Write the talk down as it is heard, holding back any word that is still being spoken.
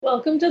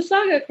Welcome to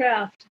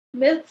SagaCraft.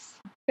 Myths,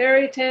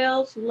 fairy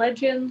tales,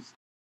 legends,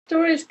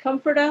 stories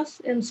comfort us,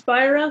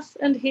 inspire us,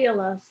 and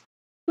heal us.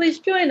 Please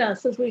join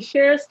us as we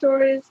share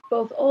stories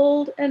both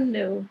old and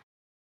new.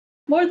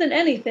 More than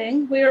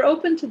anything, we are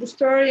open to the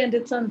story and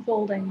its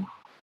unfolding.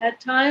 At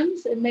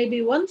times, it may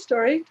be one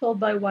story told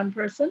by one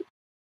person.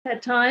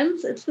 At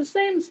times, it's the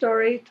same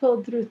story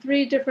told through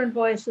three different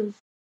voices.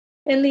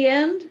 In the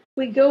end,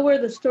 we go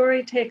where the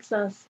story takes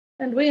us,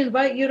 and we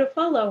invite you to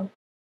follow.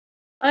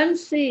 I'm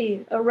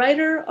C, a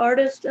writer,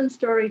 artist, and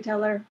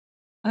storyteller.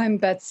 I'm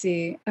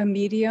Betsy, a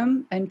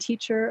medium and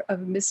teacher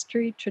of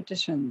mystery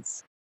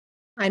traditions.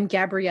 I'm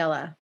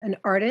Gabriella, an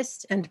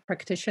artist and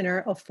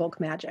practitioner of folk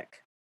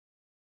magic.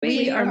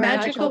 We are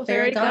magical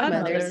fairy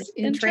godmothers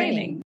in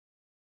training.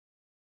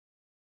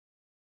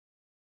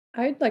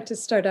 I'd like to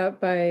start out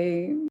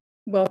by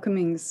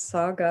welcoming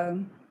Saga.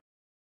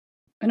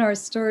 And our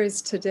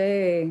stories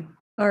today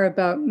are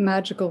about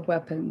magical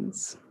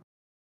weapons.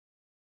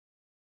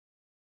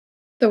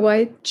 The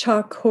white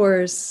chalk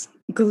horse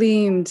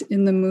gleamed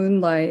in the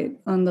moonlight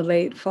on the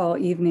late fall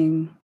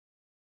evening.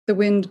 The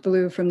wind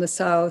blew from the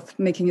south,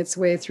 making its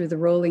way through the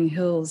rolling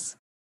hills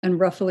and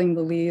ruffling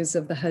the leaves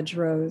of the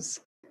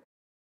hedgerows.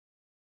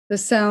 The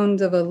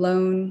sound of a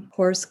lone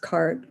horse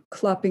cart,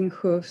 clopping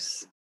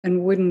hoofs,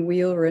 and wooden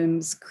wheel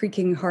rims,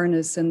 creaking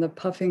harness, and the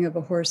puffing of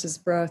a horse's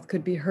breath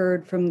could be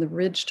heard from the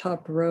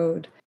ridgetop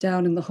road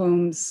down in the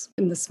homes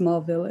in the small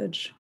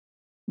village.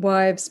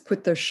 Wives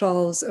put their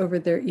shawls over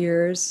their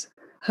ears.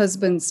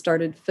 Husbands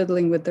started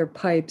fiddling with their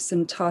pipes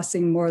and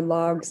tossing more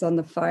logs on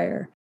the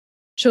fire.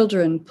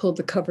 Children pulled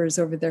the covers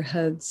over their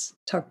heads,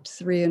 tucked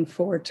 3 and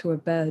 4 to a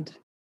bed.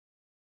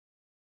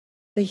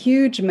 The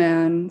huge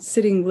man,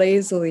 sitting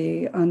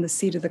lazily on the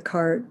seat of the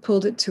cart,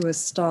 pulled it to a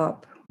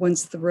stop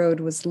once the road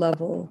was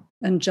level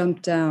and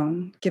jumped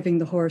down, giving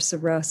the horse a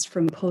rest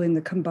from pulling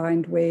the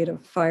combined weight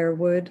of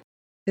firewood,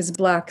 his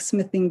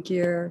blacksmithing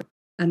gear,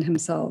 and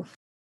himself.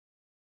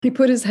 He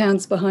put his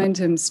hands behind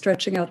him,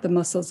 stretching out the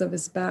muscles of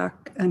his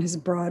back and his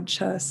broad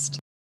chest.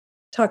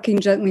 Talking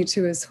gently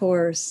to his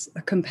horse,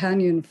 a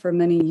companion for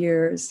many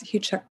years, he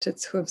checked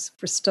its hooves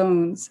for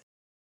stones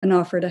and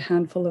offered a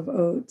handful of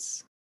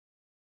oats.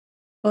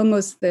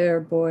 "Almost there,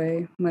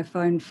 boy, my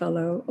fine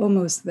fellow,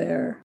 almost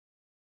there."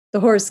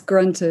 The horse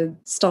grunted,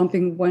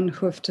 stomping one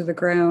hoof to the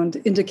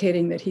ground,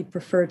 indicating that he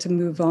preferred to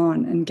move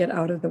on and get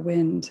out of the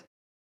wind.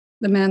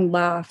 The man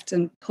laughed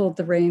and pulled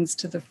the reins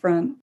to the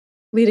front,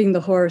 leading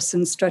the horse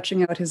and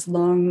stretching out his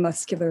long,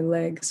 muscular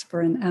legs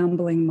for an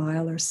ambling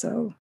mile or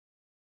so.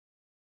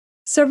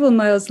 Several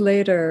miles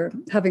later,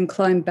 having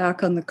climbed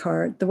back on the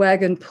cart, the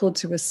wagon pulled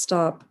to a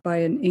stop by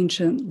an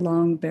ancient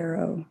long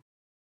barrow.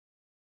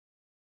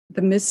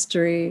 The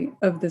mystery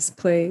of this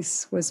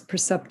place was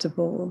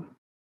perceptible.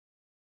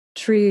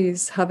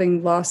 Trees,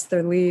 having lost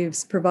their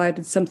leaves,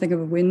 provided something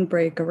of a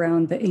windbreak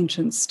around the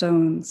ancient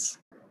stones.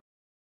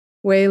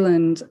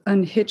 Wayland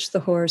unhitched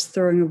the horse,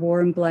 throwing a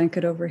warm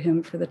blanket over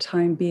him for the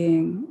time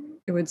being.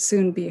 It would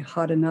soon be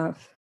hot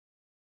enough.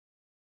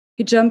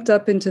 He jumped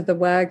up into the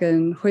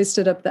wagon,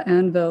 hoisted up the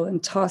anvil,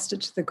 and tossed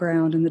it to the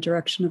ground in the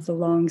direction of the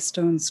long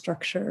stone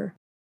structure.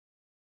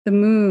 The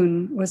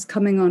moon was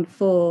coming on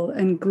full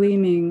and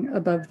gleaming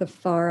above the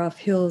far-off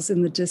hills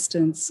in the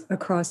distance,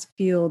 across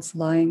fields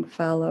lying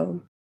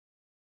fallow.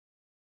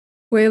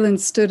 Wayland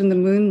stood in the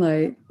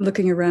moonlight,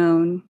 looking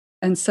around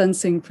and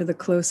sensing for the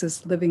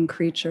closest living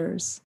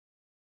creatures.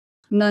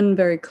 None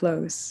very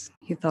close,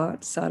 he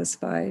thought,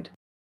 satisfied.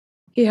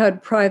 He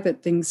had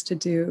private things to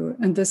do,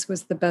 and this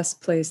was the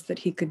best place that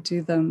he could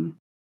do them.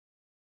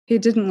 He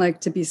didn't like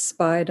to be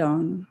spied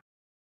on.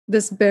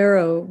 This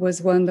barrow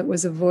was one that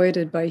was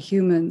avoided by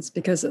humans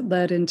because it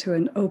led into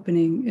an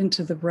opening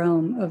into the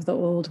realm of the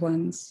old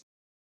ones.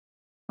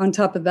 On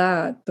top of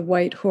that, the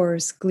white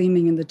horse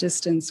gleaming in the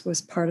distance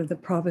was part of the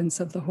province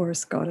of the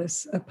horse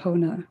goddess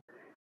Epona.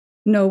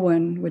 No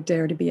one would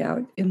dare to be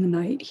out in the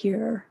night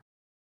here.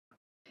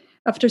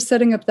 After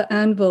setting up the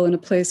anvil in a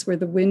place where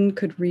the wind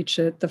could reach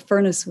it, the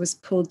furnace was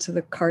pulled to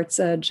the cart's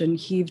edge and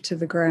heaved to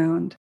the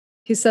ground.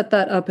 He set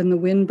that up in the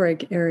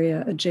windbreak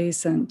area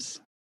adjacent.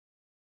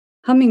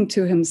 Humming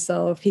to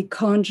himself, he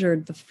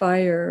conjured the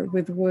fire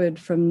with wood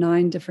from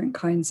 9 different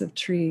kinds of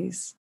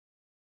trees.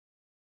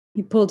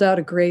 He pulled out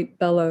a great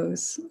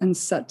bellows and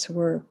set to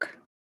work.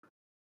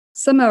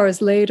 Some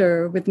hours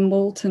later, with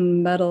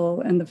molten metal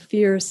and the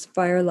fierce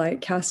firelight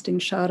casting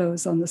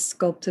shadows on the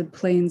sculpted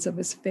planes of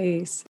his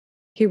face,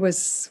 he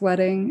was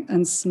sweating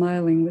and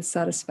smiling with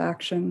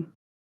satisfaction.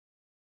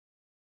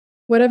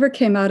 Whatever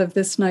came out of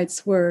this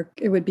night's work,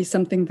 it would be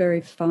something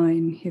very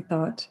fine, he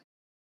thought.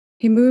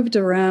 He moved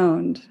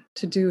around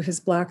to do his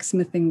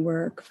blacksmithing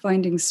work,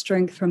 finding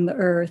strength from the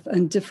earth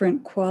and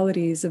different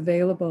qualities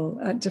available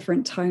at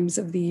different times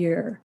of the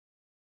year.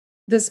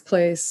 This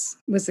place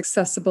was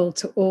accessible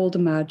to old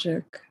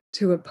magic,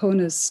 to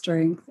Epona's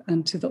strength,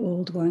 and to the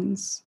old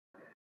ones.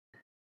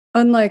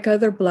 Unlike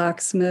other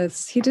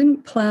blacksmiths, he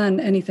didn't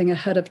plan anything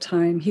ahead of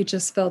time. He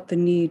just felt the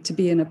need to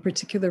be in a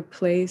particular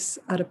place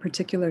at a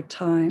particular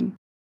time,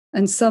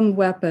 and some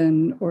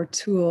weapon or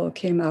tool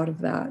came out of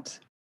that.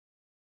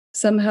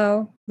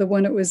 Somehow, the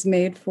one it was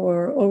made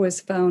for always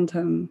found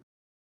him.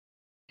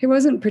 He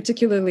wasn't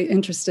particularly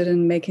interested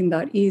in making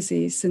that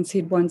easy since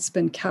he'd once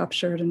been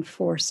captured and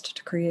forced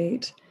to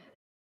create.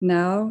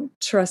 Now,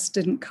 trust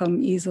didn't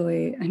come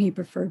easily, and he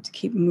preferred to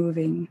keep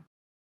moving.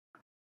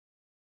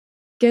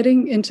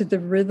 Getting into the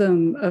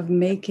rhythm of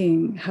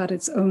making had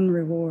its own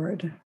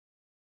reward.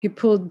 He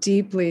pulled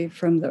deeply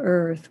from the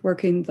earth,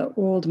 working the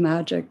old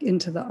magic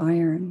into the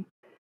iron.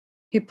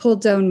 He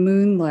pulled down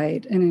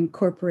moonlight and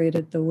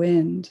incorporated the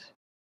wind.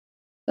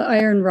 The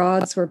iron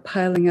rods were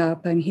piling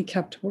up, and he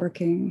kept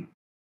working.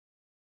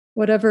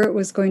 Whatever it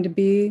was going to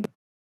be,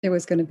 it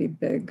was going to be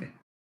big.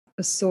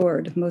 A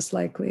sword, most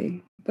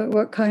likely. But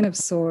what kind of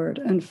sword,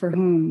 and for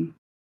whom?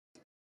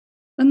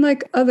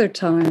 Unlike other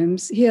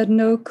times, he had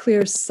no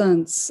clear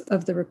sense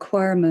of the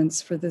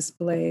requirements for this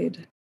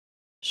blade.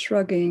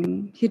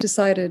 Shrugging, he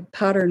decided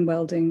pattern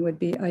welding would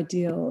be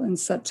ideal and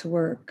set to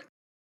work.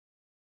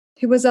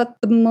 He was at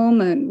the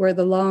moment where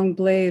the long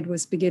blade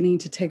was beginning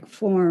to take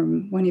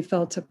form when he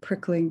felt a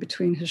prickling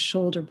between his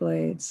shoulder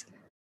blades.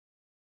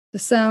 The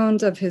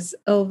sound of his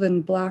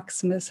elven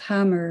blacksmith's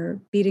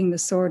hammer beating the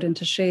sword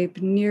into shape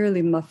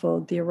nearly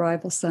muffled the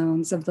arrival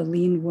sounds of the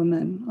lean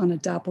woman on a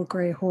dapple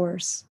gray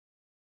horse.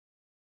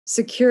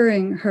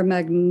 Securing her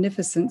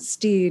magnificent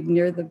steed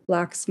near the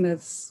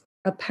blacksmith's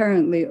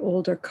apparently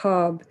older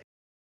cob,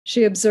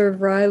 she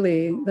observed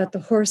wryly that the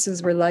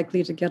horses were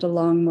likely to get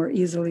along more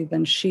easily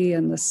than she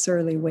and the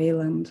surly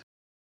Wayland.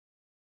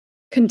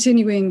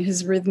 Continuing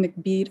his rhythmic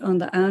beat on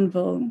the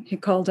anvil, he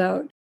called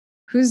out,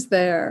 "Who's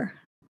there?"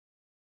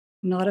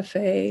 Not a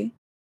fae,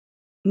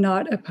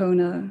 not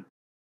Epona,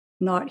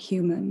 not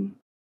human.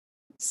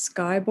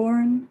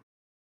 Skyborn?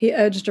 He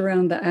edged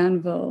around the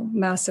anvil,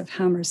 massive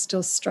hammer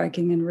still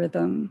striking in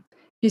rhythm.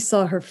 He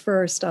saw her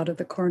first out of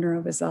the corner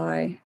of his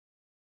eye.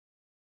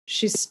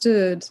 She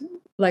stood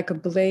like a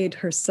blade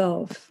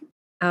herself,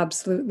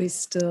 absolutely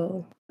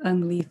still,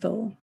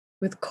 unlethal,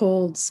 with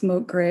cold,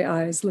 smoke-gray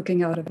eyes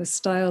looking out of a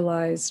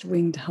stylized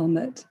winged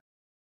helmet.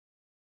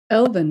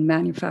 Elven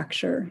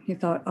manufacture, he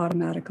thought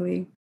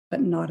automatically,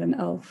 but not an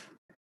elf.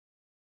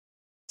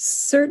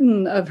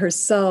 Certain of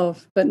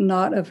herself, but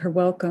not of her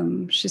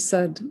welcome, she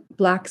said,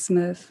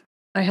 "Blacksmith,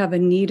 I have a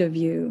need of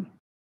you,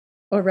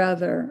 or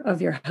rather, of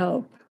your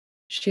help,"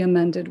 she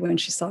amended when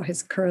she saw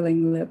his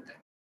curling lip.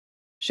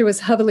 She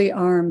was heavily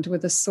armed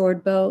with a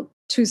sword belt,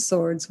 2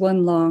 swords,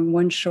 one long,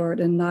 one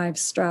short, and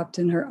knives strapped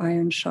in her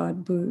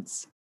iron-shod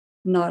boots.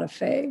 Not a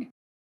fae.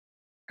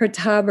 Her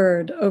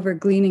tabard over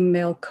gleaming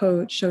mail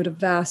coat showed a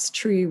vast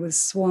tree with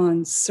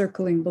swans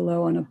circling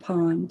below on a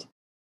pond.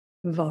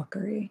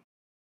 Valkyrie.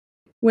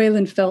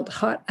 Wayland felt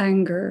hot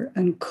anger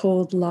and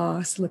cold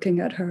loss looking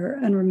at her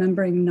and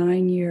remembering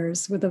 9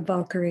 years with a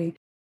Valkyrie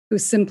who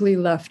simply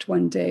left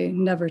one day,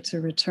 never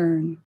to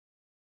return.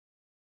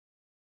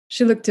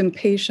 She looked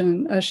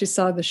impatient as she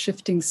saw the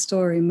shifting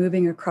story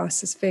moving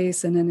across his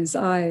face and in his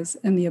eyes,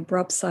 and the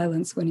abrupt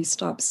silence when he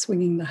stopped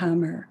swinging the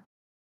hammer.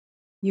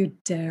 "You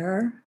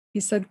dare?" he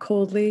said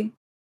coldly.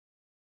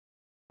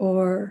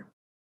 "Or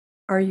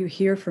are you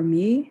here for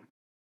me?"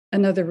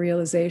 Another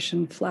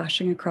realization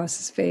flashing across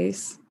his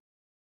face.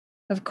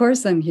 "Of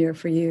course I'm here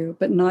for you,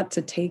 but not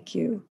to take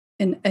you,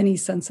 in any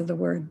sense of the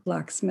word,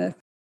 blacksmith,"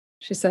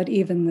 she said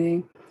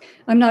evenly.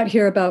 "I'm not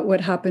here about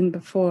what happened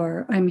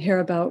before. I'm here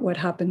about what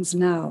happens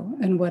now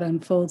and what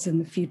unfolds in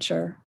the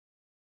future.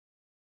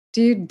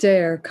 Do you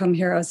dare come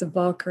here as a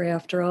Valkyrie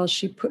after all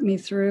she put me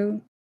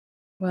through?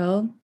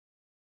 Well,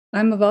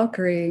 I'm a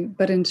Valkyrie,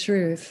 but in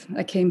truth,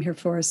 I came here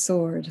for a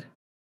sword.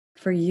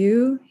 For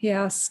you?" he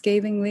asked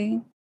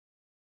scathingly.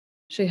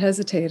 She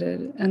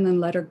hesitated and then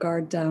let her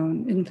guard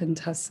down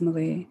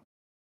infinitesimally.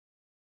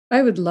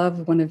 "I would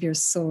love one of your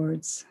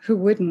swords. Who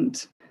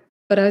wouldn't?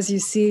 But as you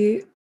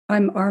see,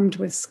 I'm armed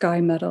with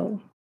sky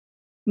metal.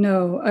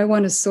 No, I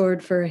want a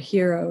sword for a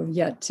hero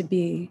yet to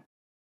be."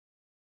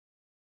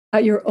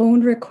 "At your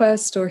own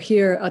request or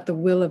here at the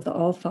will of the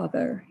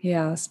Allfather?" he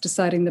asked,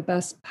 deciding the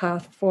best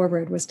path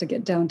forward was to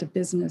get down to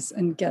business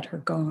and get her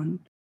gone.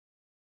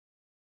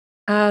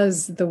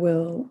 "As the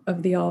will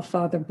of the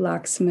Allfather,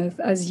 blacksmith,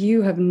 as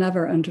you have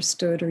never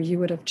understood, or you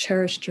would have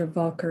cherished your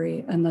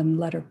Valkyrie and then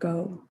let her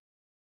go."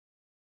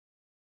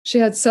 She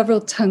had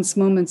several tense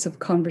moments of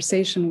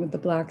conversation with the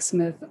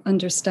blacksmith,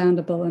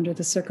 understandable under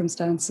the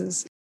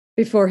circumstances,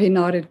 before he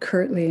nodded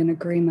curtly in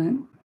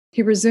agreement.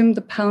 He resumed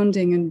the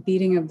pounding and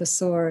beating of the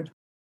sword,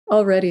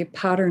 already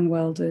pattern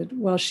welded,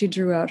 while she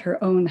drew out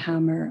her own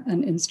hammer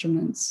and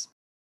instruments.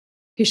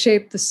 He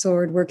shaped the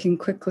sword, working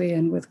quickly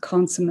and with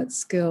consummate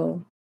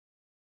skill.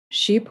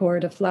 She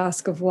poured a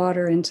flask of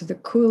water into the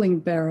cooling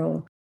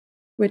barrel,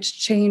 which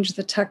changed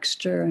the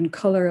texture and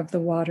color of the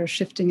water,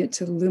 shifting it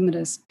to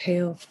luminous,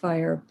 pale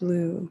fire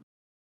blue.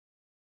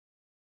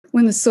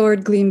 When the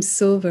sword gleamed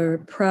silver,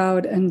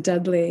 proud and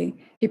deadly,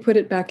 he put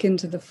it back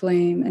into the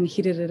flame and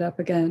heated it up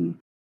again.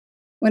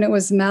 When it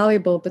was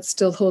malleable but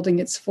still holding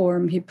its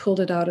form, he pulled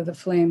it out of the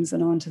flames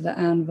and onto the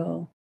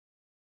anvil.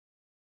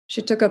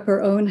 She took up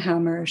her own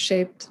hammer,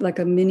 shaped like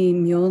a mini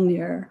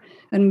Mjolnir,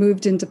 and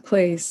moved into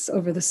place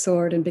over the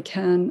sword and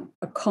began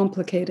a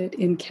complicated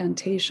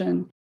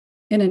incantation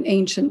in an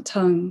ancient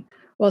tongue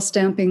while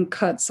stamping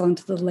cuts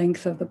onto the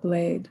length of the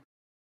blade.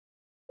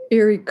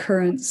 Eerie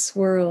currents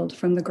swirled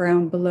from the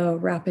ground below,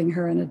 wrapping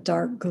her in a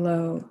dark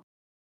glow.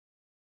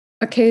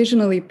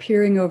 Occasionally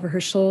peering over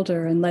her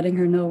shoulder and letting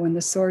her know when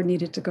the sword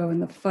needed to go in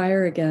the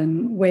fire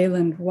again,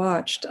 Wayland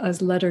watched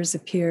as letters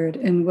appeared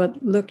in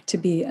what looked to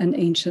be an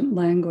ancient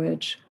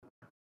language.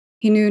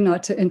 He knew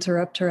not to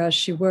interrupt her as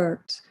she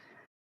worked,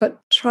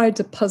 but tried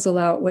to puzzle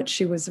out what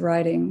she was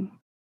writing.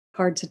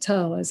 Hard to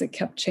tell as it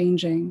kept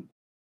changing.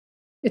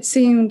 It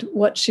seemed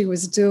what she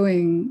was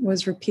doing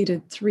was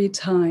repeated 3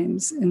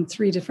 times in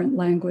 3 different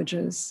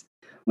languages.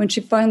 When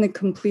she finally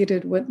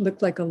completed what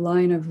looked like a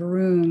line of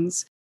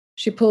runes,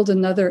 she pulled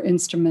another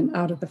instrument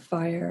out of the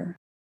fire.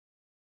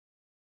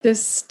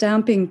 This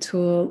stamping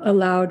tool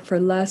allowed for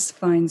less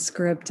fine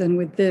script, and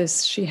with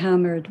this, she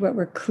hammered what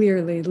were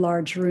clearly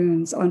large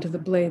runes onto the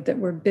blade that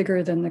were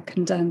bigger than the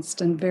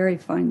condensed and very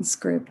fine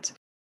script.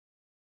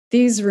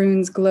 These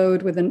runes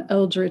glowed with an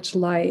eldritch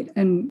light,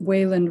 and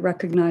Wayland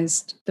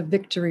recognized the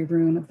victory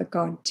rune of the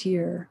god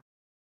Tyr.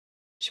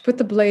 She put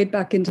the blade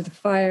back into the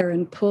fire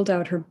and pulled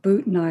out her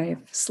boot knife,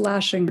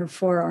 slashing her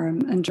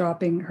forearm and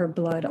dropping her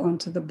blood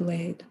onto the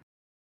blade.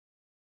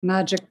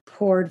 Magic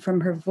poured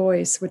from her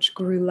voice, which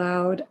grew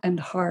loud and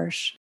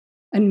harsh,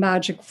 and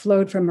magic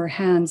flowed from her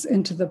hands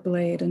into the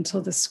blade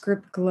until the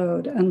script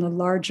glowed and the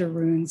larger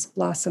runes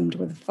blossomed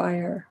with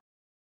fire.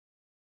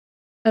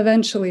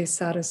 Eventually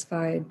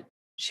satisfied,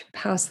 she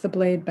passed the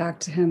blade back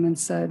to him and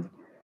said,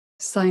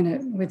 "Sign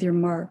it with your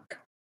mark."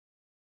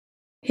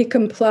 He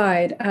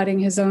complied, adding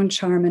his own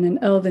charm in an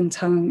elven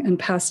tongue, and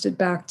passed it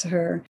back to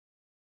her.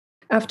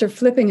 After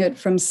flipping it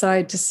from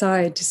side to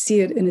side to see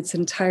it in its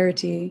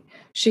entirety,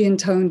 she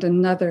intoned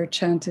another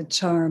chanted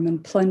charm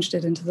and plunged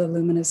it into the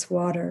luminous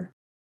water.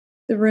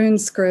 The rune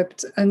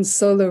script and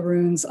solo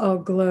runes all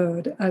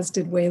glowed, as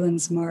did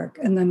Wayland's mark,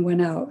 and then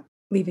went out,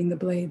 leaving the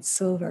blade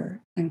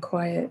silver and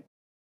quiet.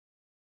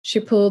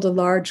 She pulled a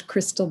large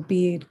crystal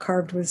bead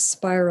carved with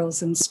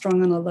spirals and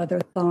strung on a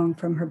leather thong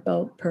from her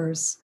belt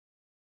purse.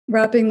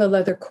 Wrapping the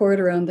leather cord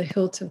around the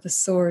hilt of the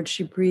sword,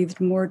 she breathed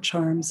more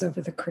charms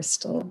over the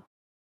crystal.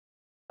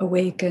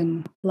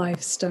 Awaken,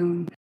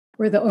 Lifestone,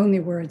 were the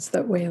only words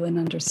that Wayland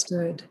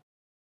understood.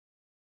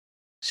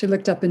 She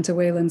looked up into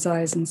Wayland's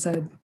eyes and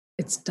said,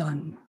 "It's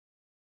done."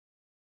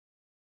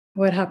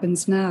 "What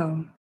happens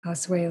now?"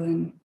 asked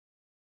Wayland.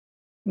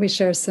 "We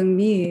share some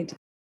mead,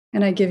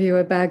 and I give you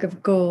a bag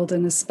of gold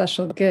and a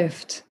special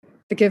gift.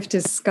 The gift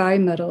is sky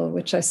metal,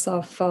 which I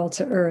saw fall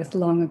to earth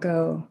long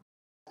ago.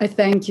 I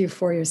thank you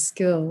for your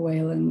skill,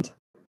 Wayland.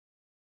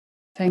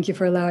 Thank you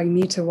for allowing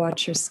me to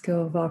watch your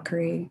skill,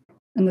 Valkyrie,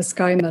 and the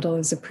sky metal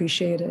is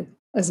appreciated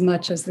as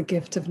much as the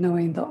gift of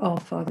knowing the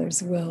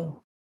Allfather's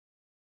will."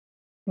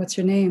 "What's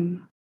your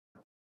name?"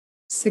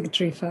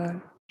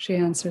 "Sigdrifa," she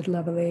answered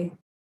levelly.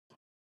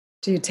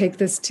 "Do you take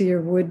this to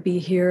your would-be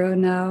hero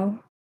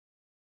now?"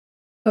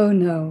 "Oh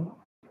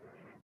no.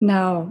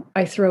 Now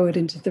I throw it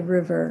into the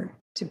river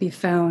to be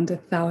found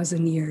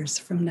 1,000 years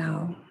from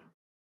now."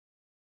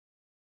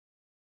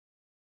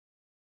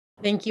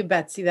 Thank you,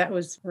 Betsy. That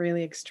was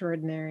really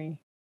extraordinary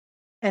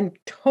and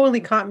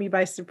totally caught me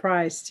by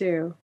surprise,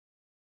 too.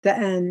 The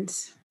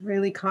end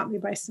really caught me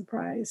by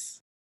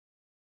surprise.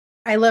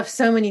 I love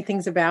so many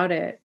things about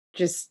it,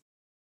 just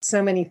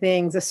so many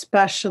things,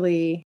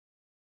 especially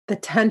the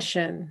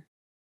tension.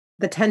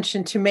 The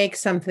tension to make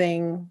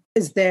something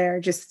is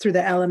there just through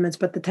the elements,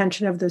 but the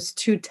tension of those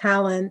 2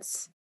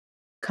 talents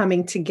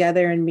coming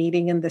together and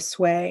meeting in this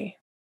way,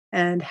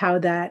 and how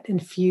that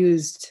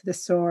infused the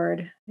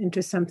sword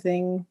into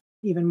something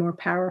even more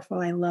powerful.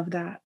 I love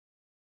that.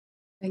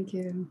 Thank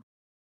you.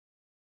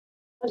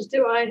 As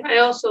do I. I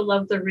also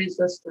love the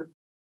resistance.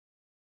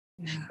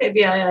 Yeah.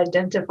 Maybe I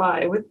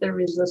identify with the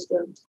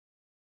resistance.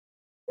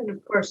 And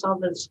of course, all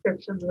the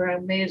descriptions were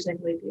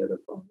amazingly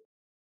beautiful.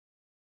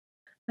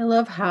 I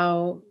love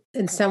how,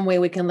 in some way,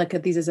 we can look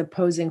at these as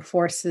opposing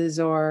forces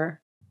or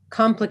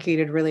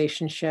complicated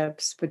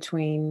relationships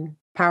between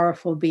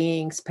powerful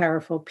beings,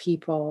 powerful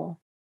people,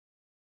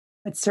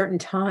 at certain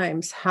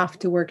times have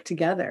to work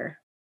together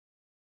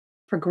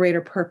for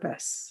greater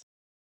purpose,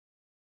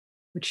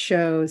 which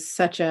shows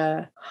such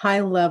a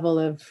high level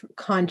of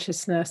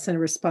consciousness and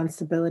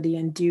responsibility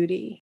and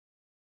duty.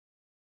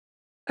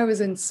 I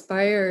was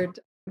inspired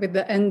with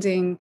the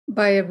ending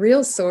by a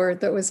real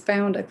sword that was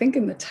found, I think,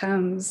 in the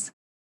Thames.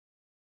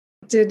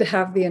 It did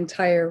have the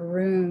entire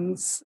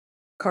runes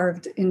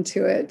carved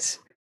into it.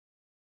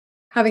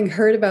 Having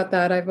heard about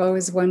that, I've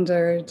always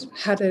wondered,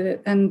 how did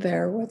it end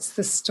there? What's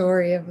the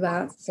story of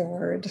that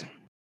sword?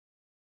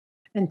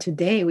 And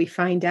today we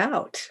find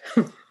out.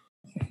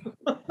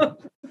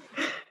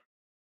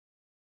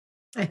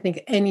 I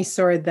think any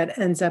sword that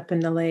ends up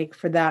in the lake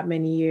for that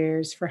many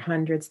years, for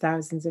hundreds,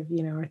 thousands of,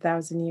 or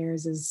 1,000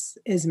 years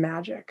is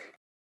magic.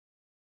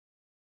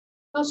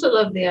 I also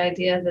love the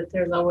idea that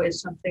there's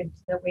always something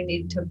that we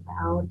need to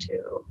bow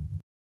to.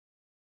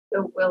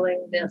 The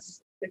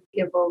willingness to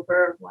give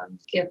over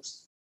one's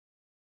gifts.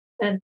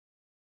 And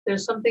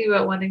There's something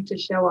about wanting to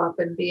show up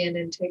and be in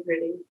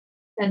integrity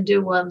and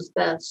do one's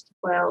best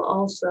while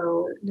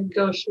also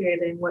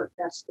negotiating what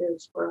best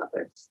is for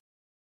others.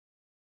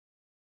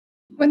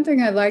 One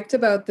thing I liked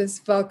about this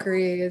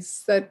Valkyrie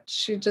is that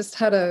she just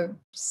had a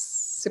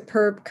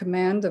superb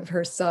command of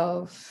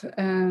herself.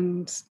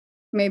 And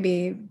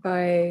maybe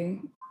by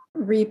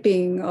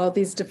reaping all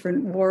these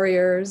different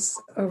warriors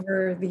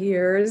over the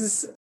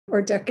years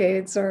or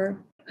decades or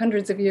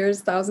hundreds of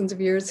years, thousands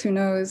of years, who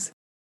knows,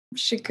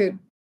 she could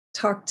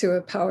talk to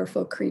a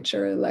powerful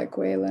creature like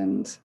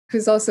Wayland,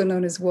 who's also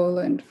known as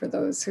Woland for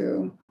those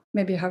who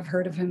maybe have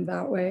heard of him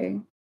that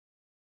way.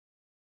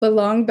 The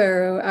long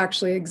barrow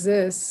actually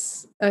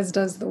exists, as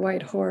does the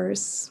white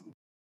horse,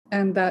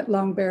 and that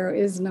long barrow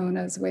is known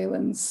as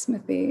Wayland's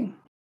smithy.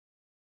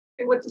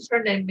 And what does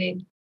her name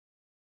mean?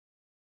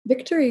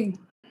 Victory.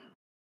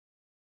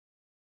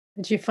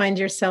 Did you find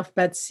yourself,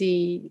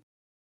 Betsy,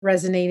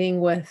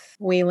 resonating with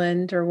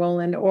Wayland or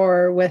Woland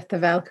or with the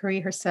Valkyrie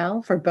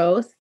herself, or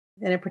both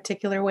in a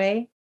particular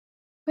way?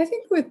 I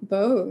think with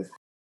both.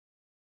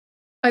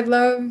 I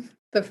love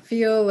the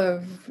feel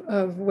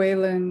of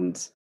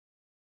Wayland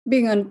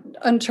being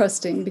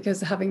untrusting because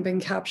having been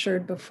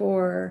captured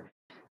before,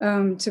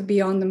 to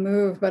be on the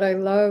move. But I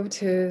loved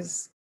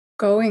his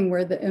going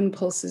where the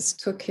impulses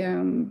took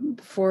him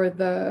for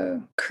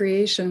the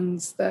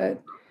creations, that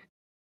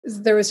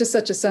there was just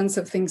such a sense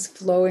of things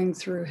flowing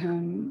through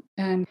him.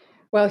 And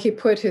while he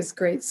put his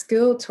great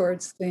skill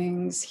towards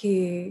things,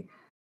 he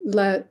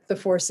let the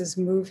forces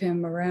move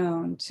him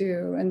around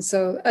too. And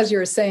so, as you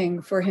were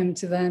saying, for him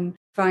to then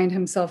find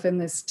himself in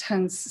this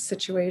tense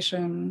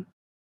situation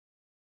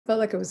felt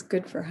like it was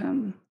good for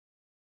him.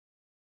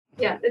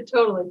 Yeah, it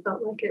totally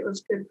felt like it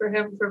was good for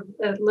him for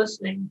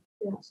listening.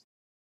 Yes.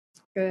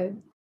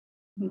 Good.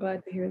 I'm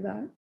glad to hear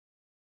that.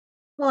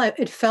 Well,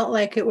 it felt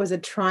like it was a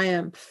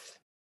triumph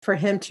for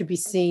him to be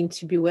seen,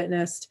 to be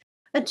witnessed,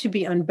 and to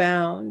be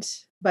unbound,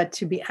 but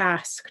to be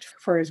asked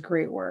for his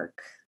great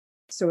work.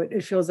 So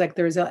it feels like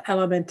there's an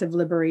element of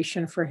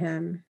liberation for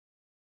him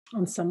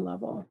on some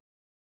level.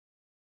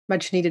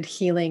 Much needed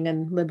healing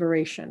and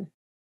liberation.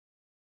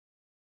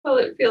 Well,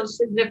 it feels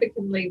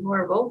significantly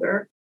more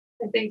vulgar.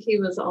 I think he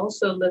was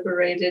also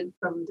liberated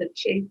from the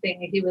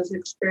chafing he was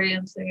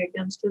experiencing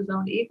against his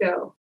own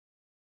ego.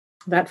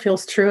 That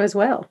feels true as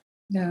well.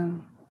 Yeah.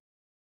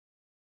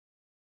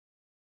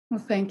 Well,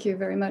 thank you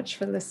very much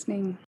for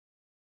listening.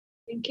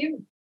 Thank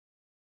you.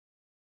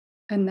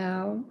 And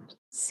now,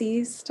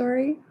 C's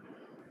story.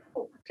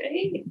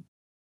 Okay.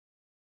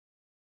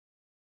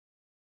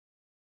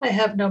 I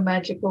have no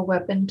magical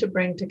weapon to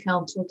bring to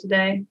council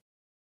today.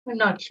 I'm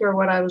not sure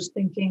what I was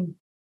thinking.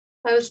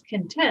 I was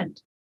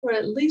content, or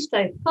at least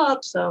I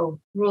thought so,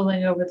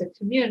 ruling over the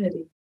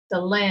community, the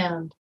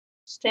land,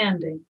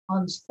 standing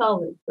on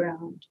solid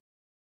ground.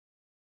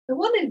 I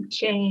wanted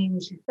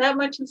change, that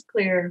much is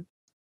clear.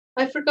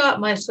 I forgot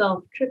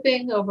myself,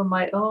 tripping over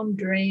my own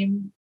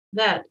dream.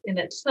 That in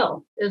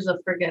itself is a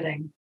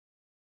forgetting.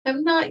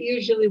 I'm not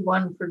usually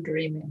one for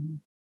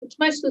dreaming. It's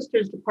my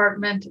sister's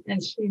department,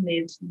 and she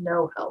needs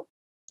no help.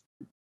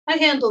 I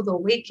handle the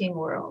waking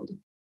world.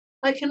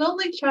 I can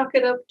only chalk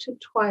it up to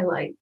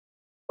twilight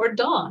or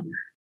dawn.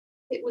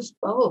 It was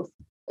both,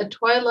 a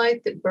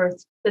twilight that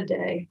birthed the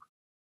day.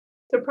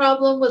 The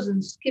problem was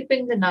in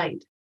skipping the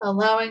night,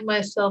 allowing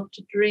myself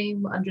to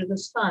dream under the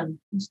sun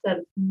instead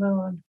of the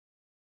moon.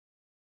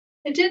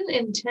 I didn't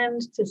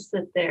intend to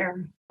sit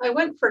there. I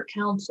went for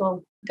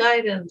counsel,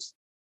 guidance,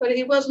 but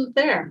he wasn't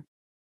there.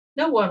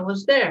 No one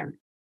was there.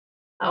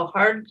 How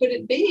hard could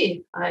it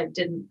be? I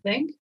didn't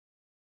think.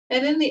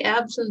 And in the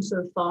absence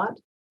of thought,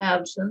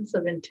 absence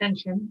of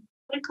intention,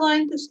 I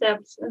climbed the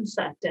steps and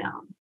sat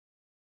down.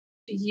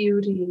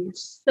 Beauty,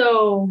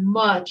 so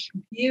much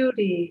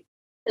beauty.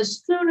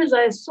 As soon as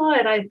I saw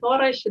it, I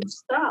thought I should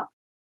stop,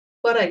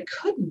 but I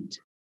couldn't.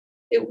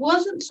 It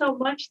wasn't so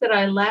much that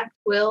I lacked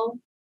will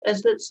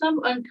as that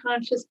some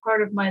unconscious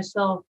part of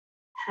myself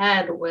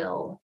had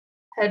will,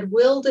 had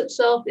willed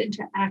itself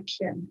into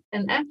action,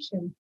 an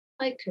action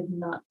I could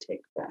not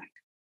take back.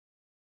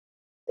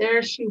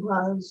 There she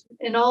was,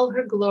 in all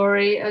her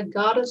glory, a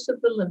goddess of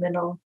the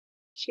liminal.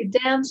 She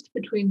danced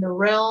between the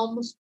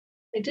realms.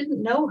 I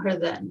didn't know her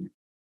then.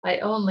 I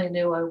only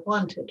knew I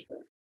wanted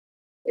her.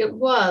 It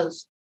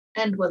was,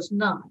 and was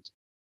not,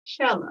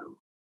 shallow.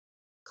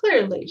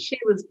 Clearly, she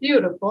was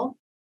beautiful,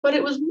 but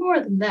it was more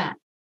than that.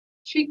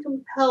 She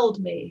compelled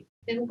me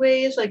in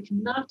ways I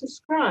cannot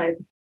describe,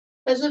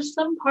 as if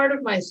some part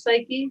of my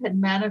psyche had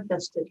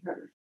manifested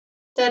her.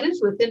 That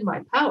is within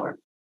my power.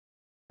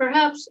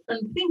 Perhaps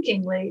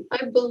unthinkingly,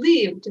 I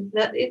believed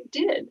that it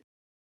did,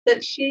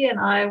 that she and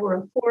I were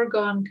a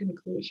foregone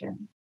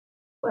conclusion.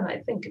 When I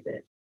think of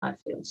it, I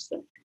feel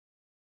sick.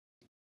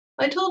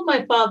 I told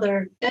my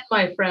father and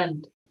my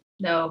friend,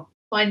 no,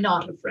 my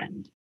not a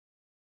friend,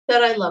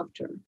 that I loved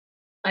her.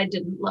 I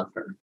didn't love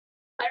her.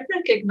 I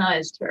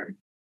recognized her.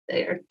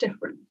 They are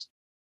different.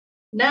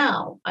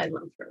 Now I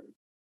love her.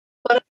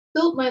 But I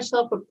built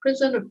myself a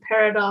prison of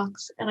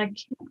paradox, and I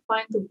can't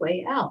find the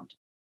way out.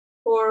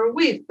 Or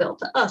we've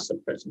built us a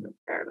prison of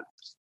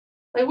paradox.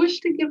 I wish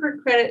to give her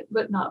credit,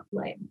 but not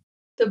blame.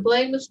 The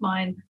blame is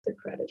mine, the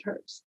credit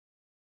hers.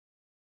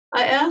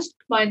 I asked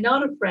my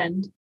not a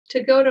friend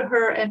to go to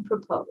her and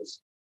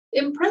propose.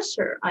 Impress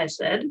her, I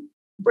said.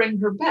 Bring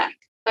her back,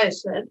 I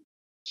said.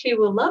 She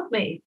will love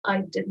me,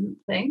 I didn't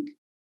think.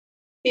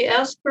 He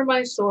asked for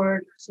my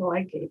sword, so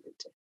I gave it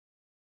to him.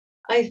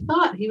 I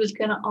thought he was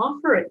going to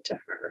offer it to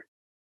her.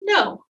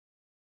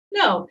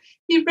 No,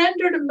 he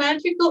rendered a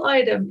magical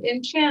item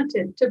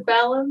enchanted to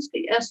balance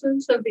the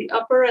essence of the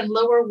upper and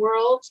lower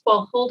worlds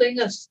while holding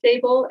us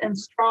stable and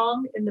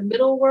strong in the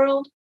middle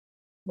world.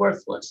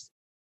 Worthless.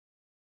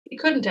 He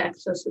couldn't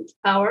access its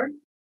power.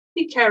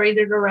 He carried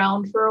it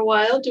around for a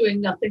while, doing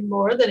nothing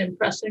more than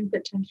impressing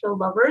potential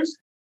lovers.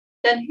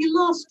 Then he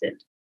lost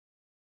it.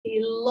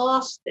 He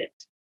lost it.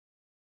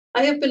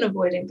 I have been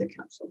avoiding the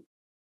council,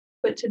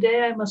 but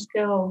today I must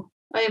go.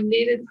 I am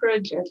needed for a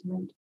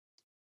judgment.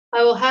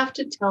 I will have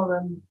to tell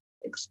them,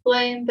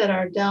 explain that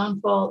our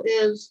downfall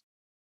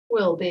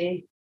will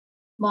be,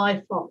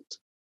 my fault.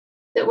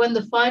 That when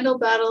the final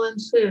battle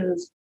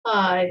ensues,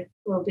 I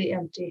will be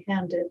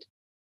empty-handed.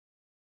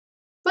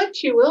 But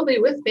she will be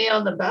with me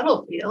on the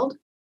battlefield.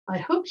 I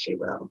hope she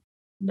will.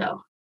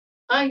 No,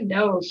 I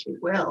know she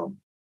will.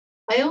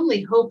 I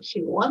only hope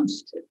she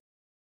wants to.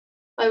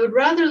 I would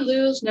rather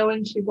lose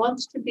knowing she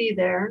wants to be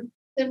there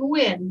than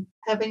win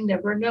having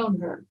never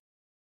known her.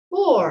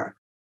 Or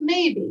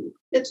maybe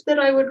it's that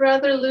I would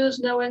rather lose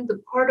knowing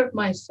the part of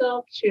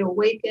myself she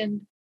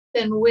awakened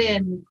than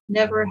win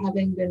never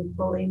having been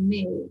fully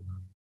me.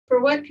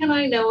 For what can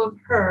I know of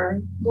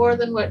her more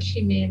than what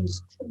she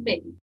means to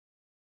me?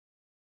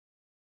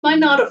 My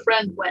not a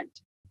friend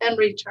went and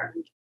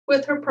returned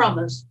with her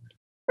promise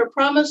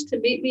to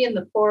meet me in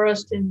the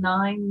forest in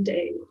 9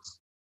 days.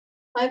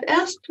 I've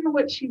asked her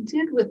what she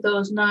did with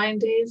those 9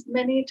 days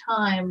many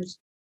times.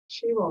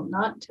 She will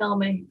not tell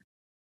me.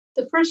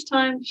 The first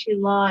time she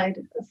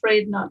lied,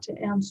 afraid not to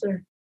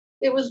answer.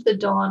 It was the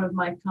dawn of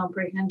my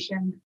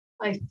comprehension.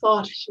 I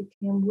thought she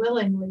came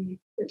willingly,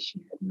 but she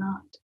had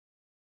not.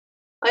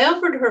 I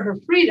offered her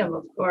freedom,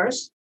 of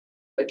course,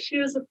 but she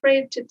was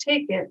afraid to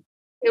take it.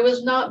 It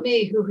was not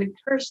me who had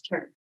cursed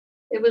her.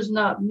 It was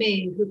not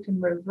me who can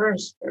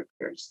reverse her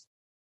curse.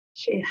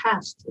 She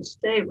has to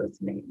stay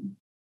with me,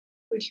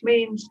 which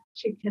means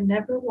she can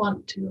never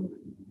want to.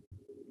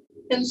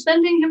 In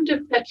sending him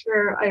to fetch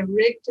her, I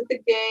rigged the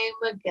game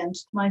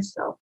against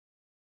myself.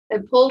 I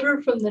pulled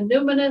her from the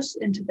numinous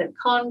into the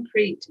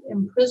concrete,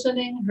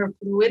 imprisoning her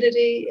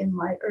fluidity in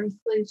my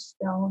earthly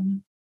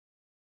stone.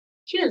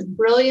 She is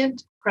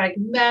brilliant,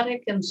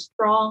 pragmatic, and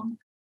strong.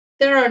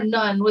 There are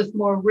none with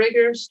more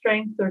rigor,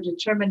 strength, or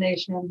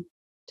determination.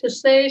 To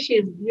say she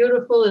is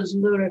beautiful is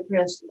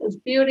ludicrous, as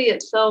beauty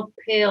itself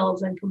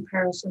pales in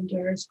comparison to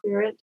her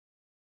spirit.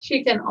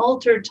 She can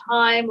alter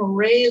time,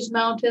 raise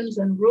mountains,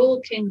 and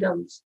rule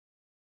kingdoms.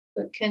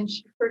 But can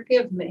she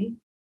forgive me?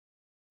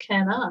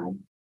 Can I?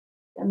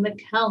 And the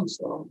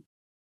council?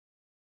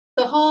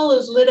 The hall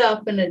is lit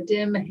up in a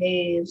dim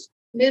haze.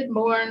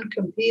 Mid-morn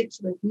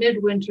competes with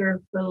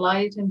midwinter for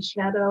light and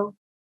shadow.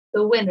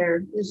 The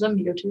winner is a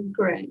muted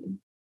gray.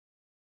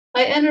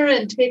 I enter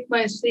and take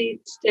my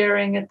seat,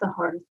 staring at the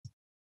hearth.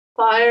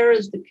 Fire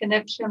is the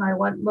connection I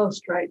want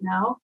most right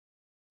now.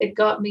 It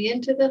got me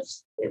into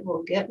this, it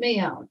will get me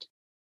out.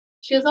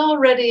 She is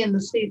already in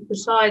the seat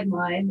beside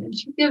mine, and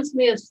she gives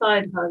me a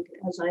side hug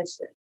as I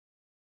sit.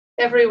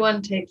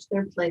 Everyone takes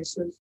their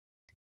places.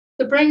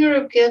 The bringer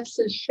of gifts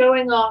is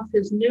showing off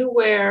his new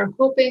wear,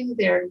 hoping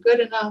they're good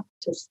enough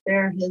to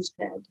spare his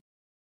head.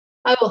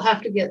 I will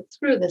have to get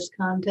through this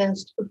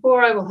contest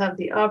before I will have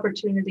the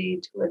opportunity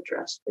to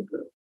address the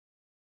group.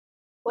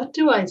 What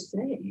do I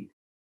say?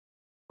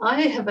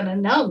 I have an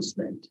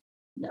announcement.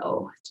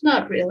 No, it's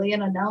not really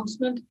an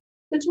announcement.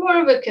 It's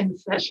more of a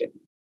confession,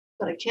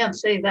 but I can't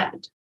say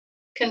that.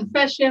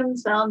 Confession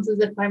sounds as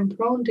if I'm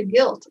prone to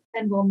guilt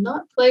and will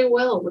not play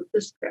well with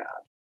this crowd.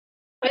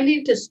 I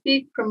need to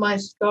speak from my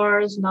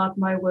scars, not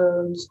my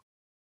wounds.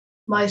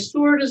 My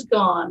sword is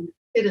gone.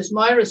 It is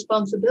my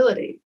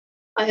responsibility.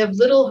 I have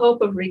little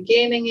hope of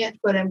regaining it,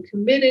 but am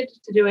committed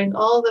to doing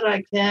all that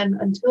I can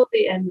until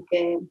the end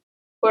game,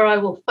 where I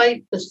will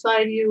fight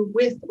beside you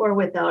with or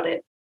without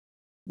it.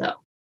 No,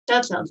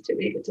 that sounds too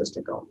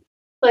egotistical.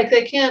 Like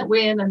they can't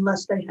win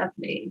unless they have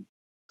me.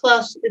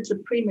 Plus, it's a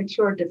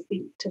premature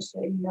defeat to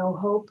say no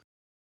hope.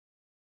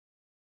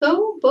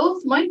 Though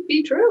both might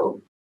be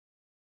true.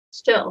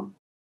 Still,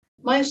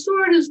 my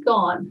sword is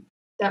gone.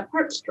 That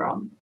part's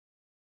strong.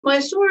 My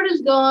sword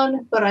is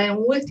gone, but I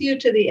am with you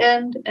to the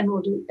end and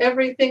will do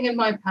everything in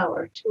my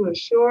power to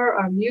assure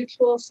our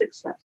mutual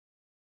success.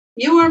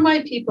 You are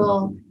my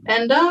people,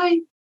 and I...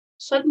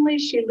 Suddenly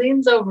she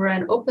leans over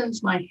and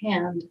opens my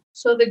hand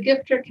so the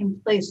gifter can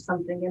place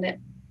something in it.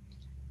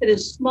 It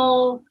is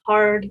small,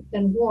 hard,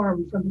 and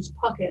warm from his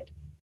pocket.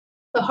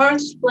 The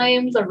hearth's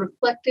flames are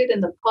reflected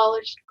in the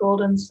polished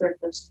golden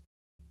surface.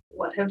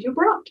 What have you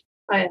brought?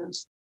 I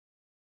asked.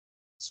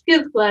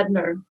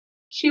 Skithgladner.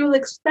 She will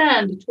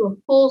expand to a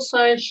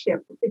full-size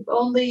ship if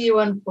only you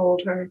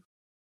unfold her.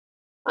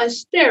 I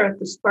stare at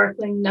the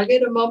sparkling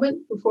nugget a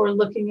moment before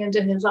looking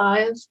into his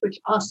eyes,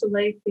 which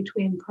oscillate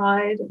between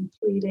pride and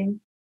pleading.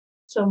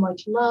 So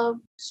much love,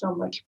 so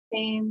much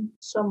pain,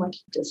 so much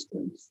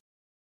distance.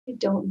 I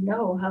don't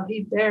know how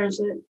he bears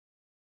it.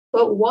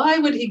 But why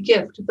would he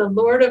gift the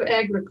Lord of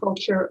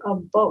Agriculture a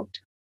boat?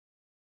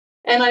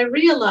 And I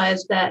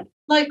realize that,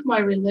 like my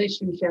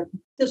relationship,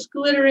 this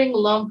glittering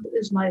lump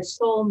is my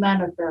soul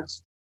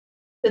manifest,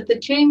 that the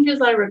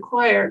changes I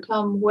require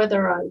come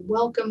whether I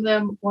welcome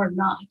them or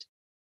not.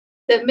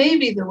 That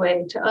maybe the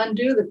way to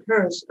undo the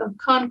curse of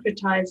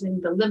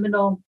concretizing the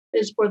liminal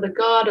is for the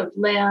god of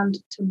land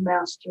to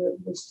master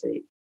the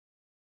sea.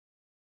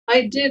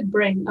 I did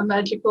bring a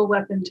magical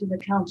weapon to the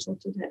council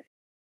today.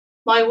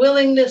 My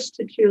willingness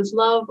to choose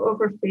love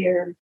over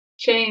fear,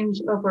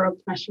 change over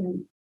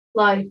oppression,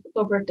 life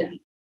over death.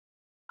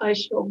 I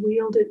shall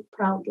wield it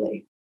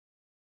proudly.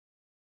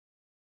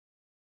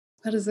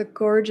 That is a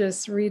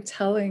gorgeous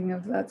retelling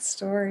of that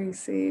story,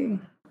 see.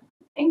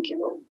 Thank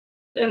you.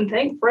 And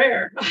thank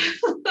Frere.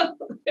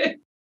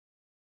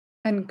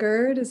 And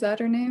Gerd, is that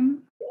her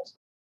name? Yes.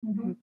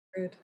 Mm-hmm.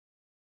 Gerd.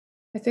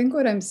 I think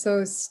what I'm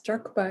so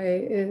struck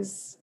by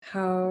is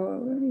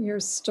how your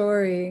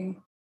story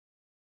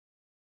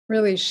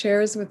really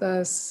shares with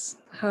us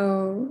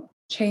how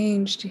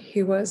changed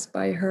he was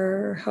by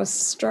her, how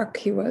struck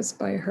he was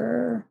by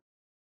her.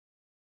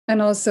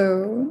 And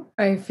also,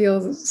 I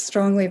feel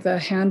strongly the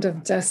hand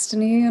of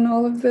destiny in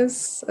all of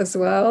this as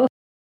well.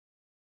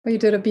 You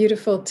did a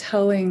beautiful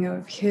telling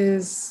of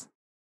his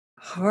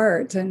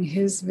heart and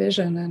his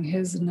vision and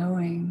his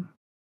knowing.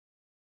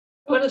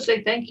 I want to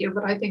say thank you,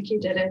 but I think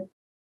you did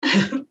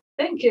it.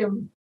 Thank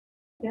you.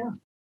 Yeah.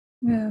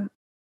 Yeah.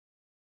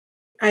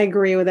 I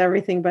agree with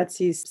everything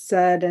Betsy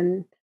said,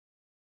 and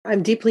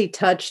I'm deeply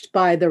touched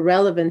by the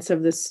relevance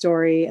of this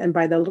story and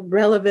by the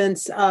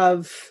relevance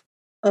of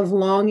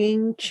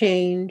longing,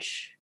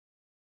 change,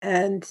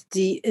 and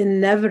the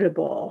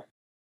inevitable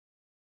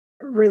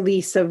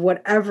release of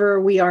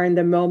whatever we are in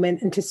the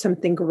moment into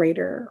something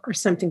greater or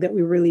something that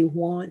we really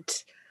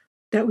want,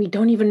 that we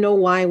don't even know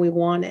why we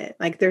want it.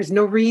 Like there's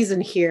no reason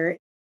here.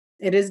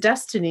 It is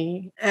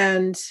destiny.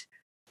 And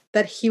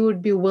that he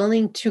would be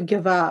willing to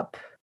give up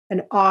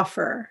and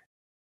offer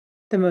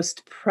the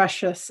most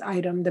precious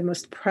item, the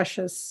most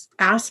precious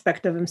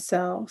aspect of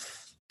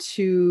himself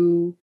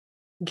to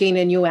gain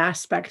a new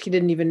aspect he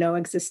didn't even know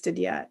existed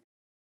yet.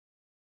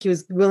 He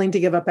was willing to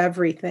give up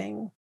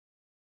everything.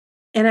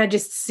 And I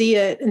just see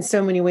it in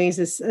so many ways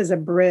as a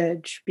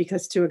bridge,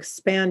 because to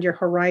expand your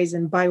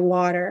horizon by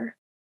water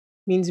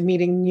means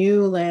meeting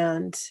new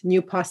land,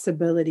 new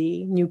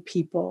possibility, new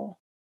people,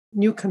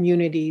 new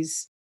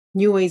communities,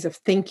 new ways of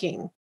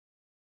thinking.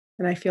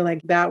 And I feel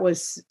like that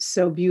was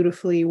so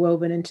beautifully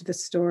woven into the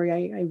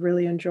story. I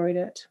really enjoyed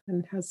it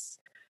and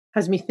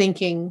has me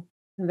thinking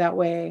in that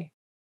way.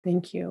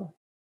 Thank you.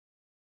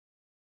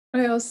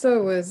 I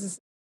also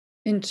was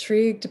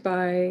intrigued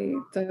by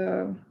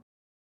the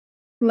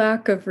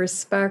lack of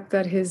respect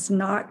that his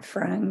not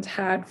friend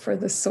had for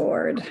the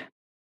sword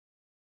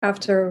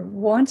after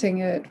wanting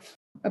it,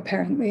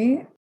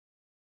 apparently,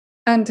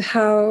 and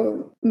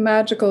how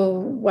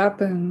magical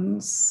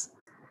weapons,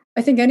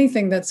 I think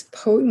anything that's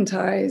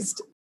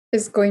potentized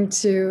is going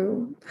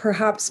to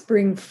perhaps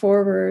bring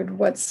forward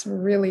what's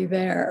really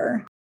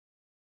there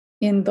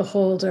in the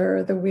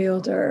holder, the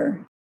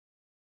wielder,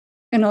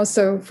 and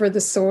also for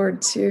the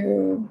sword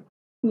to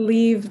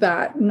leave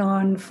that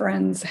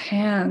non-friend's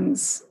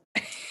hands.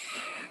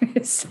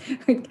 It's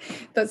like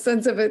that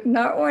sense of it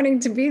not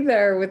wanting to be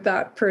there with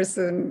that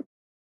person.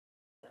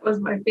 That was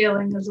my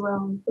feeling as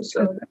well.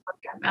 So like,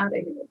 I'm out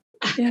of here.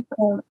 Yeah.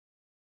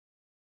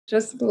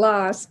 Just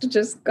lost,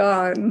 just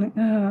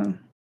gone.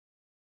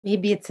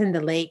 Maybe it's in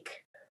the lake.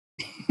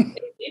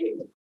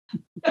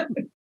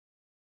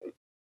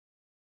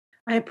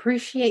 I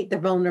appreciate the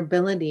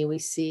vulnerability we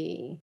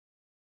see,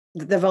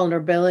 the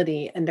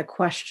vulnerability and the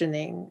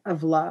questioning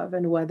of love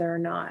and whether or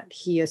not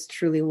he is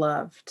truly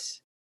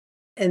loved.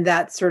 And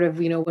that sort of,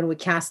 when we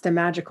cast a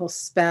magical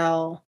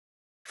spell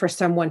for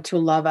someone to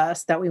love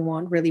us that we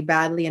want really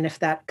badly, and if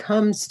that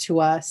comes to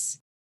us,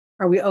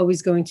 are we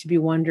always going to be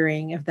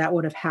wondering if that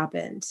would have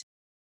happened?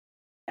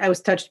 I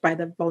was touched by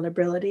the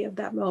vulnerability of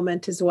that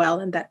moment as well,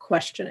 and that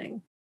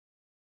questioning.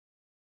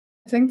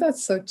 I think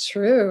that's so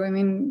true. I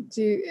mean,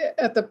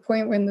 at the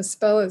point when the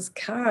spell is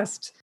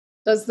cast,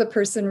 does the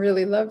person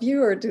really love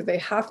you, or do they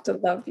have to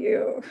love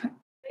you?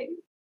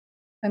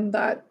 And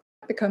that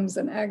becomes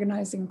an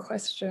agonizing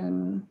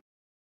question.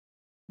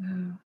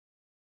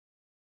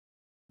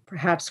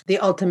 Perhaps the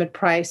ultimate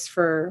price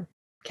for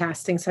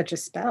casting such a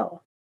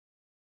spell.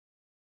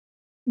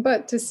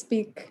 But to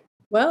speak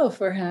well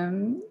for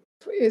him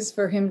is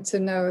for him to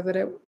know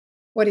that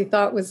what he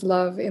thought was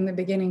love in the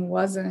beginning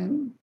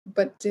wasn't,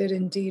 but did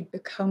indeed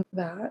become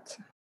that.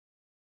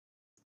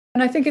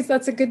 And I think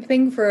that's a good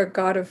thing for a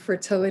god of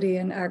fertility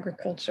and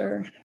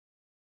agriculture.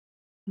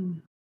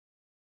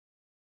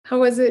 How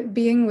was it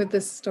being with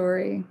this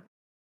story?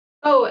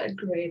 Oh,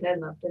 great. I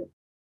loved it.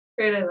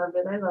 Great. I loved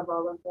it. I love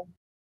all of them.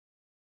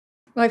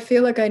 Well, I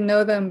feel like I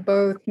know them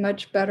both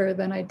much better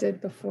than I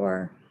did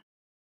before.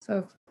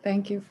 So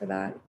thank you for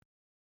that.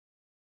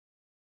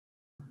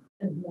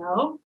 And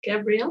now,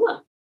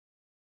 Gabriella.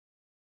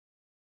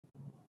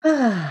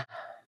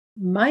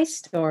 My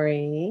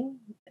story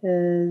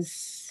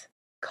is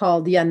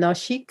called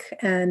Janoschik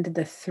and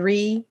the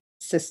Three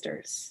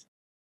Sisters.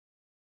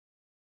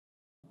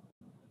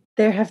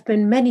 There have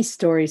been many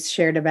stories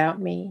shared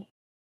about me,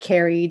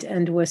 carried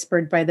and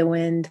whispered by the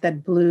wind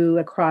that blew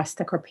across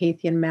the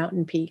Carpathian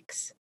mountain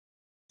peaks.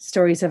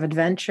 Stories of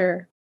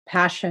adventure,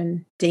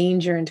 passion,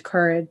 danger, and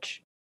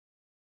courage,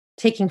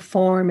 taking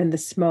form in the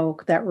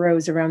smoke that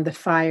rose around the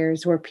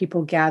fires where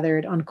people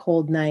gathered on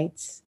cold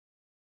nights.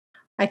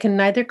 I can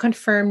neither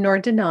confirm nor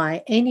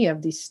deny any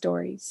of these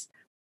stories.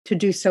 To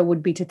do so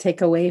would be to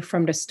take away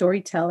from the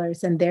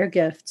storytellers and their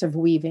gifts of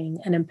weaving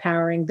and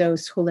empowering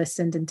those who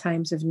listened in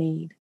times of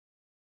need.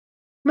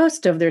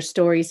 Most of their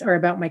stories are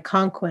about my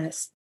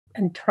conquests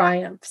and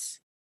triumphs,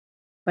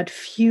 but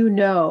few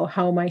know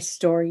how my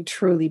story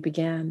truly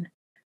began,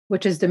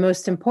 which is the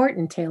most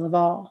important tale of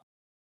all.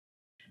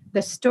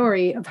 The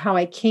story of how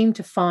I came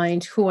to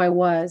find who I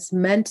was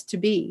meant to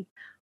be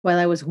while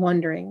I was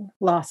wandering,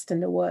 lost in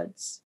the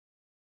woods.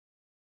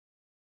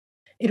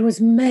 It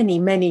was many,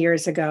 many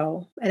years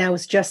ago, and I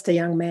was just a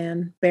young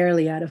man,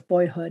 barely out of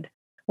boyhood,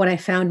 when I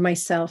found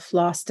myself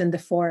lost in the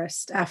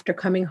forest after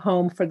coming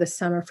home for the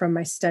summer from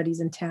my studies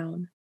in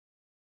town.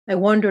 I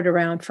wandered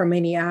around for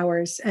many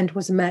hours and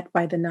was met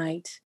by the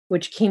night,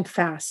 which came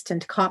fast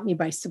and caught me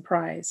by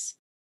surprise.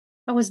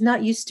 I was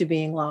not used to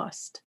being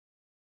lost.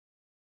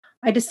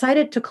 I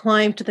decided to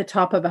climb to the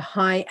top of a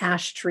high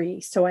ash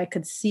tree so I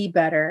could see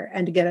better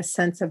and get a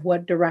sense of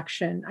what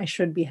direction I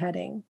should be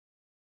heading.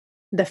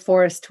 The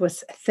forest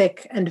was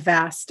thick and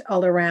vast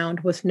all around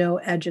with no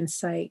edge in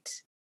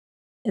sight.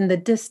 In the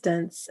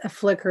distance, a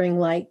flickering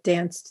light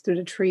danced through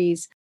the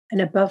trees, and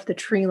above the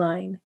tree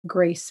line,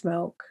 gray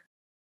smoke.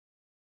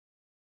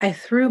 I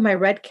threw my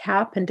red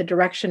cap in the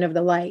direction of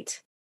the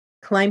light,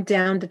 climbed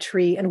down the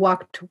tree, and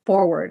walked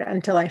forward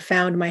until I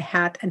found my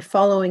hat and,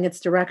 following its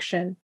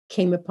direction,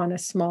 came upon a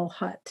small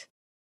hut.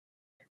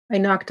 I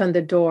knocked on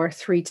the door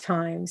 3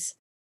 times.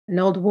 An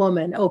old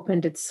woman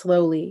opened it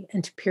slowly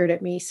and peered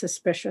at me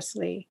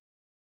suspiciously.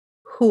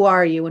 "Who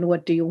are you and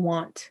what do you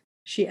want?"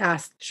 she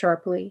asked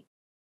sharply.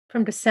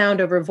 From the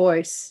sound of her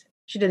voice,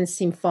 she didn't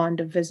seem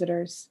fond of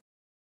visitors.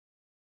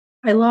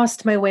 "I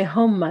lost my way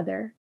home,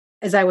 mother.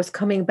 As I was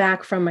coming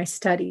back from my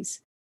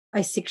studies,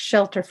 I seek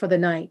shelter for the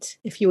night,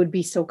 if you would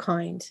be so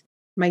kind.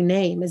 My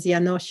name is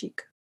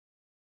Janoschik."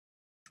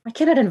 "I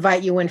cannot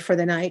invite you in for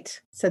the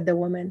night," said the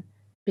woman,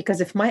 "because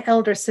if my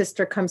elder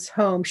sister comes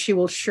home, she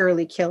will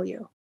surely kill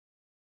you."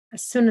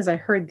 As soon as I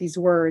heard these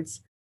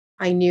words,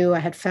 I knew I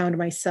had found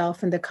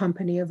myself in the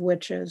company of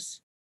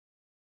witches.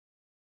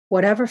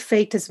 "Whatever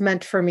fate is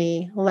meant for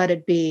me, let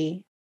it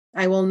be.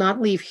 I will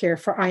not leave here,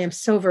 for I am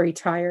so very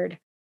tired,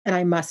 and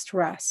I must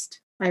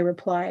rest," I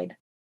replied.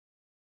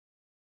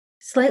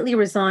 Slightly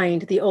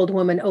resigned, the old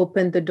woman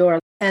opened the door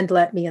and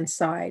let me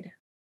inside.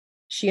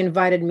 She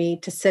invited me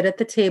to sit at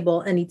the table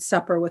and eat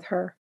supper with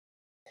her.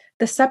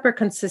 The supper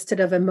consisted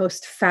of a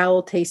most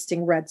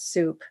foul-tasting red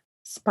soup,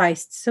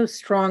 spiced so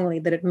strongly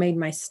that it made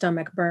my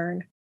stomach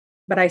burn.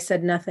 But I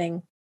said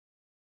nothing.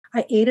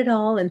 I ate it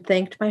all and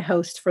thanked my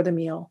host for the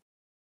meal.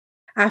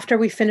 After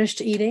we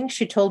finished eating,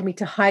 she told me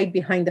to hide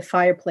behind the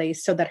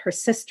fireplace so that her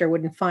sister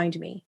wouldn't find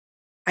me.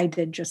 I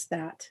did just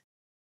that.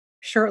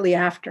 Shortly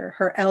after,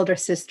 her elder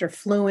sister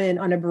flew in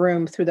on a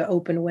broom through the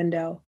open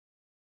window.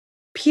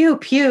 "Pew,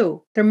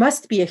 pew! There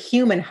must be a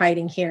human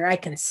hiding here. I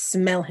can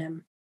smell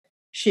him,"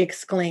 she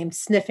exclaimed,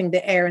 sniffing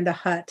the air in the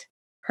hut,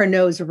 her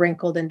nose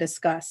wrinkled in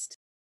disgust.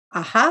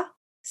 "Aha!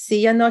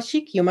 See,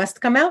 Janoschik, you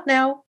must come out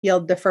now,"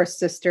 yelled the first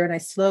sister, and I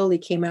slowly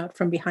came out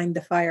from behind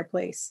the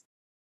fireplace.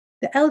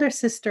 The elder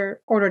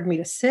sister ordered me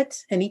to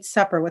sit and eat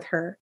supper with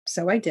her,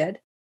 so I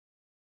did.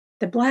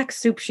 The black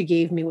soup she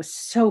gave me was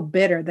so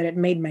bitter that it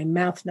made my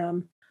mouth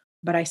numb,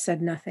 but I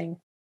said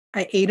nothing.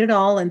 I ate it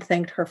all and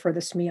thanked her for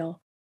this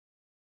meal.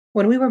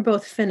 When we were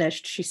both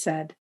finished, she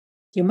said,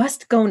 "You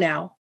must go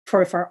now,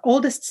 for if our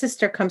oldest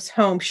sister comes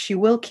home, she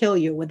will kill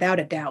you without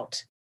a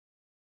doubt."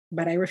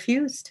 But I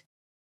refused.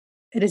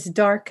 "It is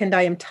dark and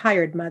I am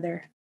tired,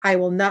 mother. I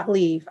will not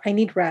leave. I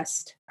need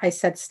rest," I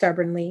said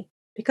stubbornly,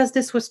 because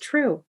this was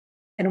true,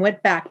 and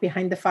went back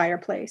behind the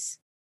fireplace.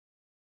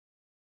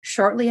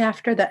 Shortly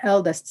after, the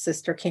eldest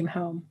sister came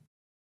home.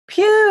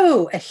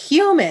 "Pew! A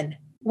human!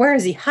 Where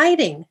is he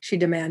hiding?" she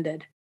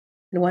demanded.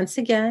 And once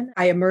again,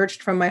 I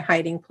emerged from my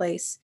hiding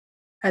place.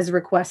 As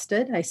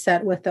requested, I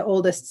sat with the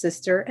oldest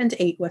sister and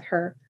ate with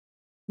her.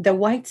 The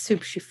white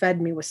soup she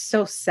fed me was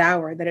so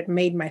sour that it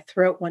made my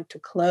throat want to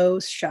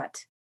close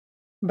shut.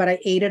 But I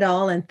ate it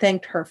all and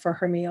thanked her for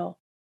her meal.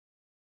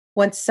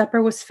 Once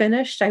supper was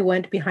finished, I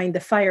went behind the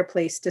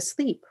fireplace to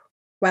sleep,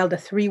 while the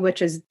 3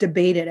 witches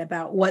debated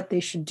about what they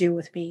should do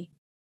with me.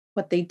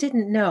 What they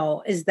didn't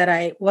know is that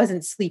I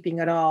wasn't sleeping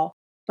at all,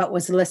 but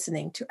was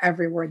listening to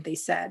every word they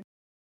said.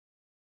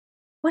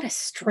 "What a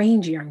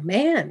strange young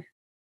man!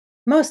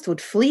 Most would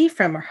flee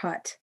from her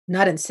hut.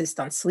 not insist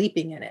on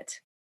sleeping in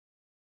it.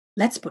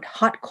 Let's put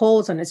hot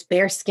coals on his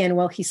bare skin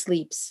while he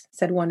sleeps,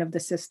 said one of the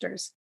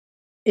sisters.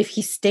 If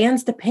he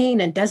stands the pain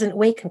and doesn't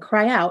wake and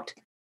cry out,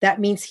 that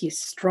means he's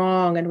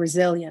strong and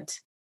resilient,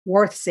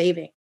 worth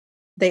saving.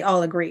 They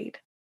all agreed.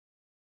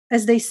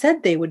 As they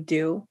said they would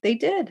do, they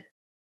did.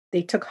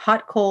 They took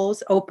hot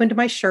coals, opened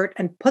my shirt,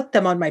 and put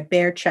them on my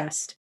bare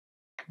chest.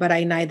 But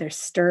I neither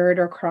stirred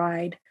or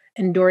cried,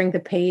 enduring the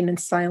pain in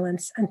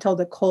silence until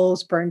the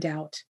coals burned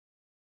out.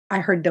 I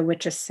heard the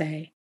witches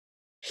say,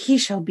 "He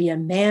shall be a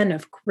man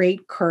of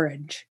great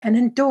courage and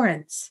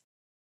endurance,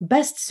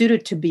 best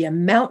suited to be a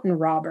mountain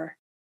robber.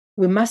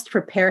 We must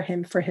prepare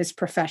him for his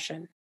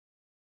profession."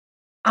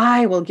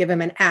 "I will give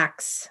him an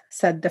axe,"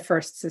 said the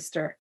first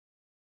sister.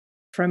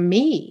 "From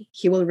me,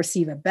 he will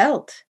receive a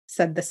belt,"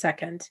 said the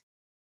second.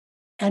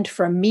 "And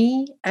from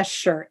me, a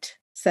shirt,"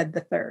 said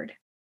the third.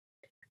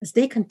 As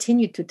they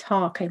continued to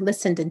talk, I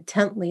listened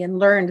intently and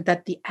learned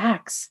that the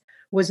axe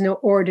was no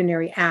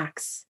ordinary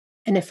axe.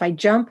 And if I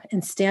jump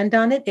and stand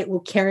on it, it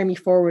will carry me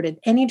forward in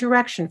any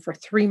direction for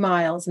 3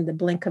 miles in the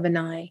blink of an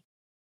eye.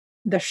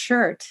 The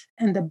shirt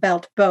and the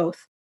belt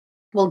both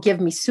will give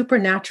me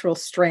supernatural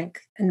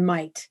strength and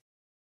might.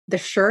 The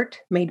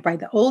shirt, made by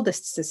the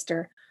oldest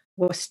sister,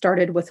 was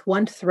started with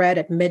one thread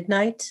at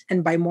midnight,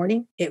 and by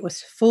morning it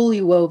was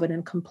fully woven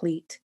and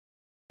complete.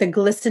 The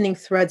glistening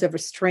threads of a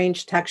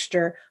strange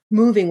texture,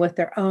 moving with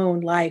their own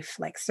life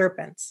like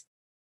serpents.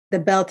 The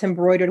belt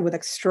embroidered with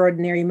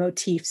extraordinary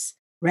motifs,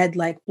 red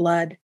like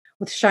blood,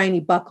 with shiny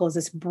buckles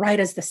as bright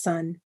as the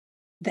sun.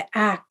 The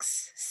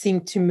axe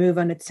seemed to move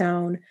on its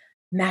own,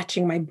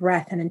 matching my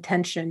breath and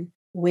intention,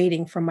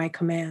 waiting for my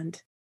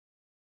command.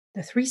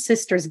 The 3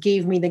 sisters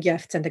gave me the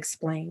gifts and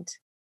explained,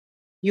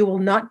 "You will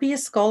not be a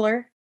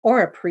scholar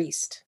or a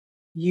priest.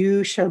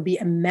 You shall be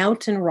a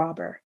mountain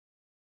robber,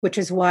 which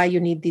is why you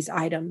need these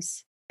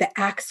items. The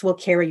axe will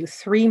carry you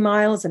 3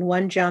 miles in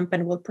one jump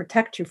and will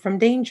protect you from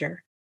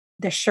danger.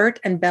 The shirt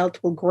and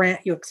belt will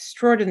grant you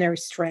extraordinary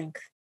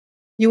strength.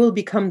 You will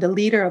become the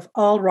leader of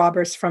all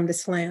robbers from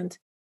this land.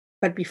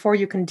 But before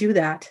you can do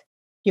that,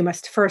 you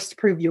must first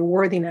prove your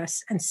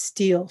worthiness and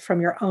steal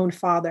from your own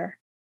father.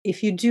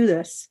 If you do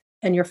this,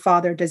 and your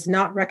father does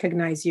not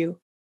recognize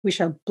you, we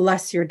shall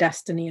bless your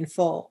destiny in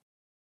full."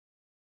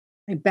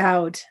 I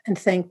bowed and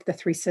thanked the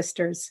 3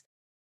 sisters,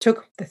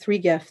 took the 3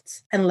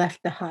 gifts, and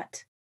left the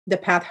hut, the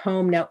path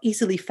home now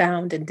easily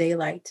found in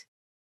daylight.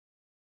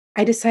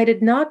 I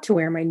decided not to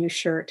wear my new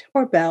shirt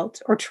or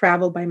belt or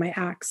travel by my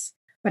axe,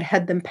 but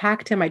had them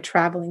packed in my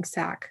traveling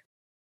sack.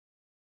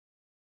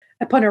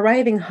 Upon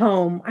arriving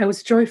home, I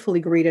was joyfully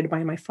greeted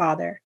by my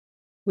father.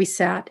 We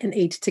sat and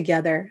ate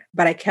together,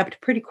 but I kept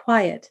pretty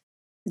quiet,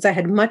 as I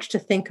had much to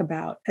think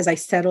about as I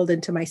settled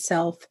into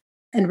myself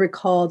and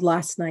recalled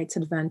last night's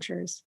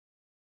adventures.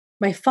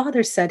 My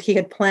father said he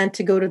had planned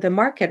to go to the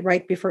market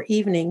right before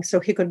evening so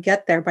he could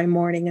get there by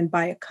morning and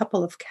buy a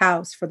couple of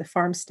cows for the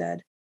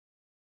farmstead.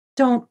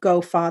 "Don't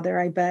go, father,"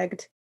 I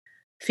begged,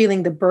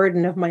 feeling the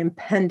burden of my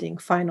impending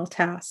final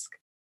task.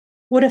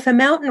 "What if a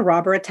mountain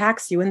robber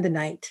attacks you in the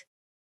night?"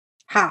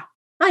 "Ha!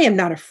 I am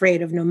not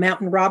afraid of no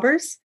mountain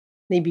robbers.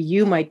 Maybe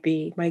you might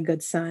be, my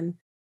good son,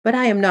 but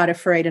I am not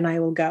afraid and I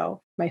will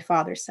go," my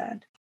father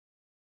said.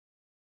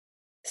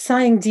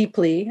 Sighing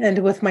deeply and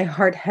with my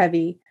heart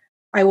heavy,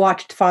 I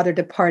watched father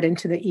depart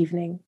into the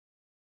evening.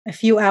 A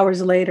few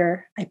hours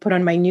later, I put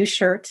on my new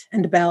shirt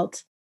and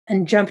belt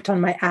and jumped on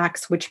my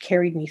axe, which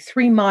carried me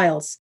 3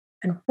 miles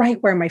and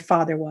right where my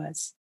father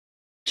was.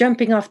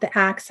 Jumping off the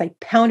axe, I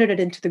pounded it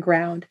into the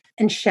ground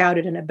and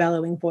shouted in a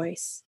bellowing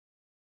voice,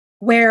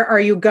 "Where are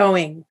you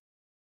going?"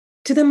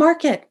 "To the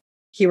market,"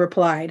 he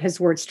replied, his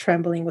words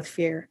trembling with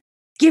fear.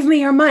 "Give me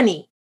your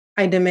money,"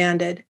 I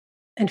demanded,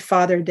 and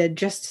father did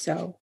just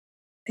so.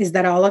 "Is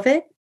that all of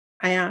it?"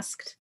 I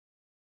asked.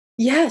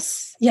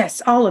 Yes,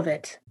 all of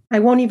it. I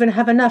won't even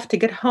have enough to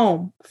get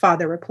home,"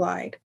 father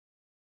replied.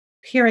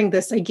 Hearing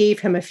this, I gave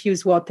him a few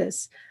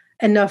złotys,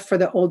 enough for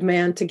the old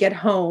man to get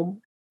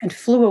home, and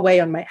flew away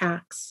on my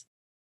axe.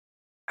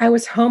 I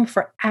was home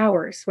for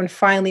hours when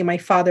finally my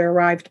father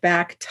arrived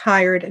back,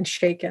 tired and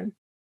shaken.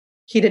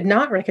 He did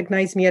not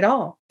recognize me at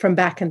all from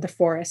back in the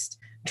forest,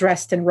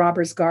 dressed in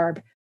robber's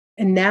garb,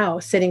 and now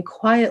sitting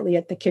quietly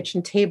at the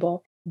kitchen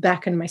table,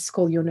 back in my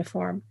school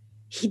uniform.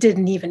 He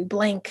didn't even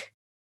blink.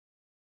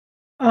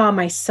 "Ah,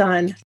 my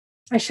son,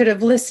 I should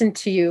have listened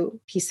to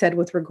you," he said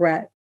with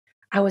regret.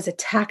 "I was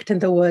attacked in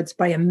the woods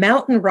by a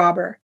mountain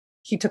robber.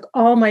 He took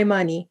all my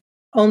money,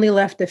 only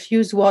left a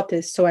few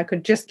złotys so I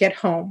could just get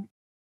home."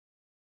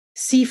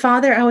 "See,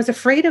 father, I was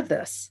afraid of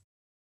this.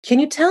 Can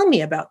you tell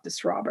me about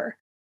this robber?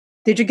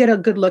 Did you get a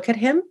good look at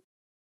him?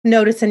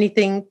 Notice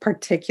anything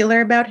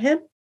particular about him?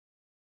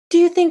 Do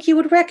you think you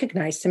would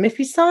recognize him if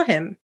you saw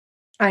him?"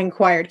 I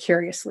inquired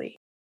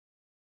curiously.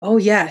 "Oh,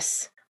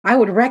 yes, I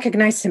would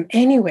recognize him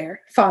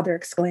anywhere," father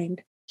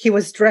exclaimed. "He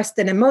was dressed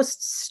in a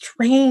most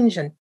strange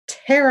and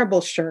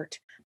terrible shirt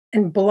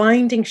and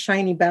blinding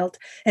shiny belt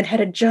and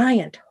had a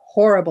giant,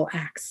 horrible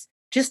axe.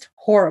 Just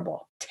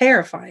horrible,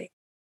 terrifying."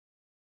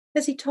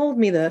 As he told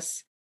me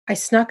this, I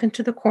snuck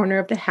into the corner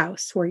of the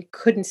house where he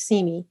couldn't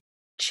see me,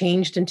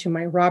 changed into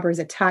my robber's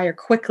attire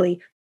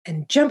quickly,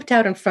 and jumped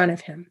out in front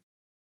of him.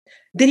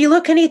 Did he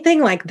look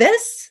anything like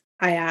this?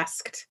 I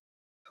asked.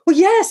 Oh,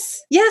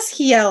 yes, yes,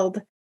 he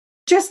yelled.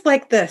 Just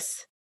like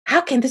this.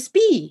 How can this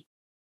be?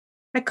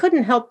 I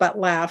couldn't help but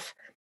laugh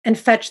and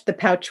fetched the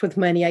pouch with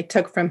money I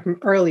took from him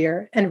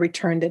earlier and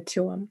returned it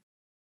to him.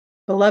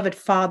 Beloved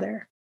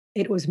father,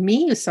 it was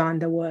me you saw in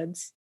the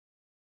woods.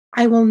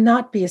 I will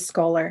not be a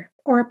scholar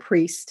or a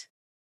priest.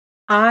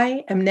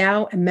 I am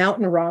now a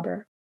mountain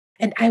robber,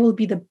 and I will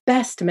be the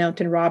best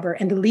mountain robber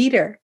and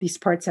leader these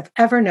parts have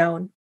ever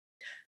known.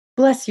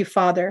 Bless you,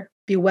 Father.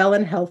 Be well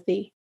and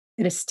healthy.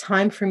 It is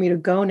time for me to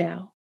go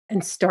now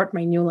and start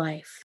my new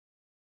life.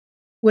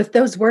 With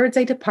those words,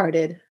 I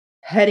departed,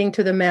 heading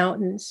to the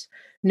mountains,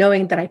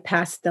 knowing that I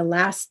passed the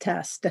last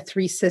test the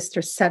three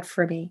sisters set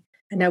for me,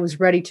 and I was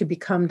ready to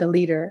become the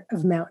leader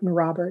of mountain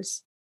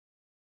robbers.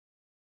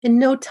 In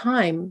no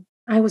time,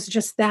 I was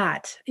just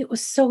that. It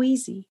was so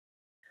easy.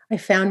 I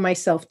found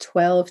myself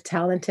 12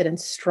 talented and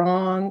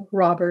strong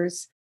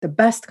robbers, the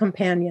best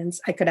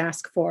companions I could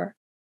ask for.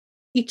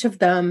 Each of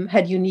them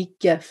had unique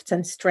gifts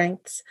and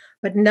strengths,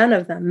 but none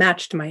of them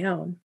matched my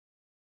own.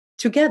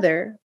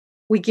 Together,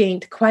 we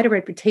gained quite a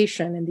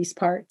reputation in these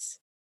parts.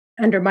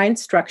 Under my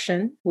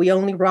instruction, we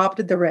only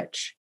robbed the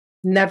rich,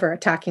 never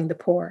attacking the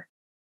poor.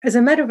 As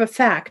a matter of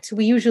fact,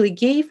 we usually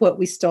gave what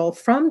we stole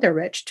from the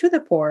rich to the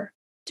poor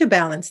to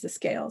balance the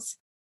scales.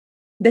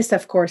 This,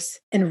 of course,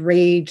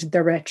 enraged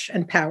the rich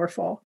and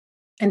powerful,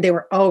 and they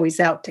were always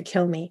out to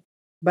kill me,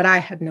 but I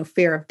had no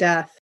fear of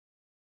death.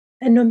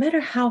 And no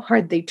matter how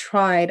hard they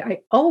tried,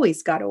 I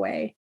always got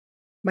away.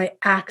 My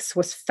axe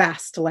was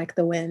fast like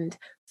the wind,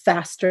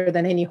 faster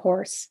than any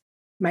horse.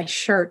 My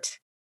shirt,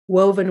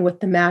 woven with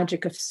the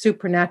magic of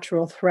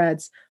supernatural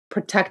threads,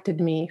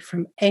 protected me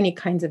from any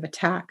kinds of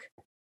attack.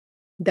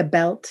 The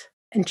belt,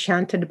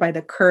 enchanted by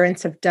the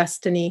currents of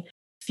destiny,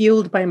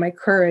 fueled by my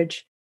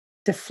courage,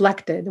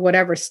 deflected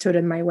whatever stood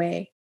in my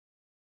way.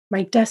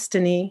 My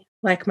destiny,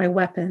 like my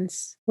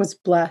weapons, was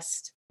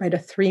blessed by the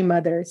three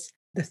mothers,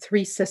 the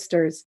three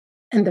sisters,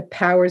 and the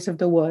powers of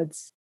the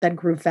woods that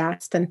grew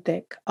vast and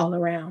thick all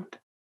around.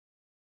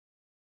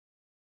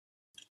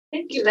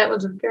 Thank you. That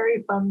was a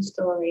very fun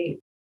story.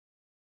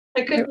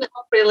 I couldn't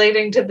help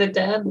relating to the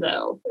dad,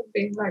 though,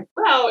 being like,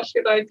 wow,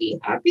 should I be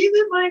happy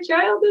that my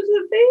child is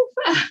a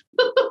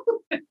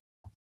thief?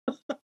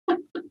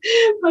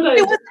 But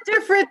it was a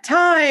different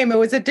time. It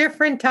was a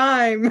different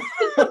time.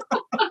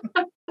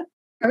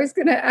 I was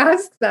going to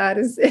ask that.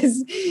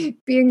 Is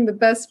being the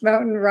best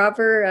mountain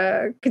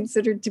robber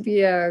considered to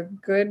be a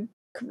good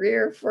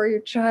career for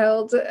your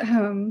child?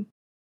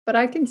 But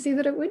I can see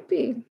that it would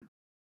be.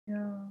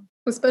 Yeah.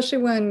 Especially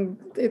when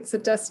it's a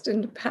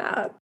destined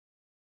path.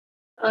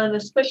 And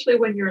especially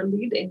when you're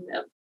leading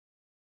them.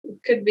 It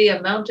could be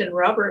a mountain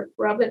robber,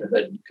 Robin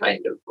Hood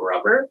kind of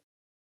robber,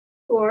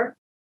 or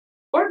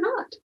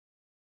not.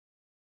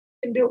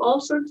 You can do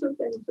all sorts of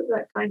things with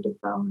that kind of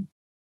power,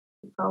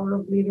 the power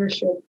of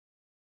leadership.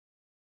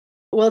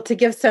 Well, to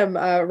give some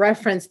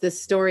reference,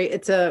 this story,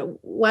 it's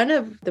one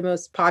of the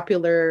most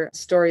popular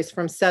stories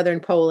from southern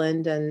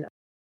Poland and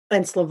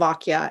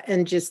Slovakia,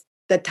 and just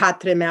the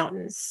Tatra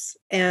Mountains.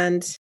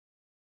 And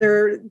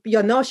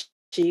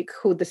Janosik,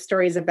 who the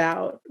story is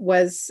about,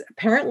 was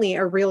apparently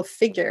a real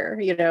figure,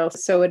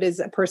 so it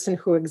is a person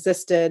who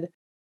existed.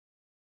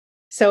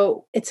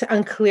 So it's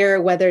unclear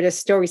whether the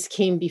stories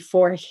came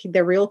before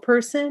the real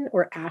person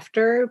or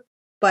after,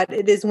 but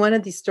it is one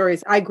of these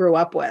stories I grew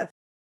up with.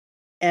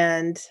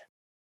 And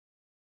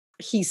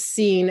he's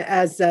seen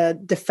as a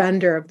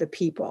defender of the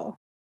people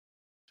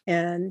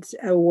and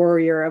a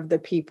warrior of the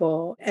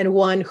people, and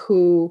one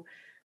who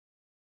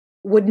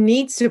would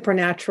need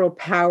supernatural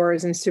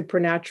powers and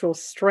supernatural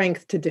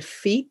strength to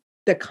defeat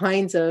the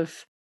kinds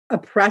of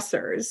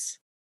oppressors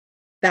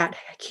that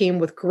came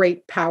with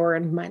great power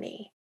and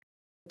money.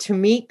 To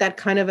meet that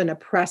kind of an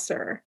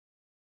oppressor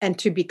and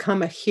to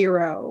become a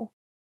hero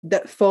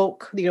that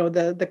folk,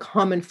 the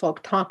common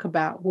folk talk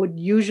about, would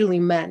usually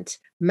meant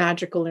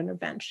magical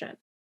intervention.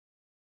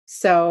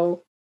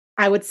 So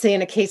I would say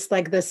in a case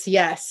like this,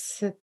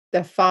 yes,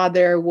 the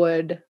father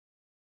would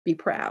be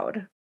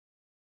proud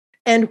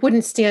and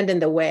wouldn't stand in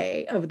the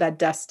way of that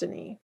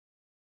destiny.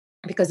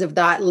 Because if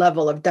that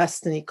level of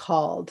destiny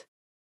called,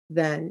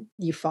 then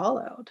you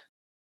followed.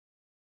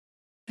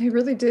 He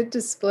really did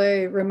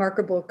display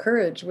remarkable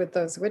courage with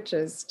those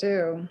witches,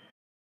 too.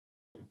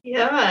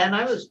 Yeah, and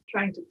I was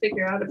trying to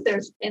figure out if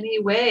there's any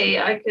way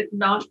I could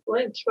not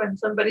flinch when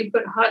somebody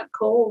put hot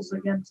coals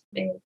against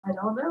me. I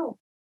don't know.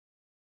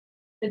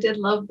 I did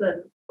love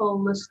the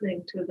whole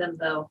listening to them,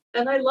 though.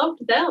 And I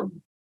loved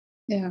them.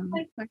 Yeah,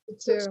 I could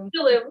too.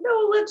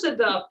 No, let's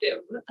adopt him.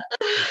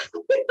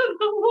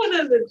 One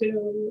of the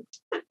two.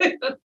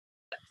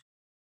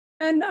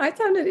 And I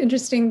found it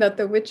interesting that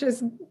the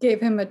witches gave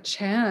him a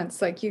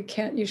chance. Like, you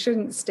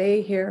shouldn't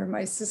stay here.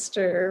 My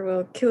sister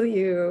will kill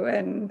you.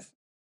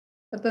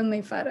 But then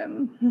they fed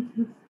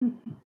him.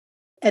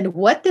 And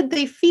what did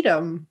they feed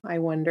him, I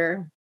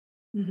wonder?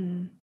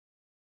 Mm-hmm.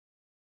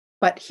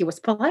 but he was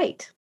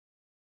polite.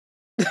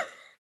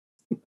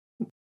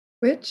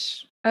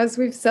 Which, as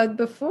we've said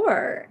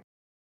before,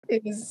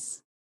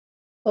 is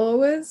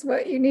always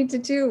what you need to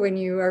do when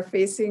you are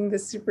facing the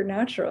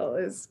supernatural,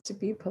 is to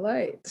be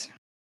polite.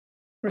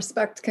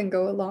 Respect can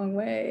go a long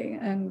way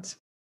and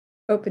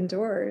open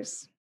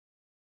doors.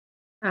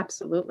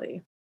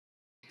 Absolutely.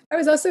 I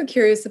was also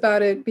curious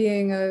about it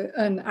being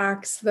an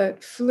axe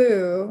that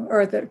flew,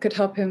 or that could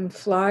help him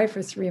fly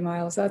for 3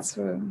 miles. That's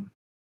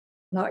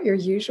not your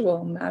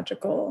usual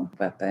magical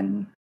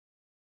weapon.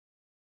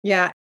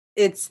 Yeah,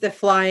 it's the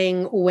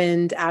flying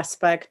wind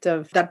aspect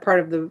of that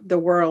part of the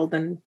world,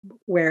 and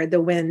where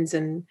the winds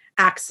and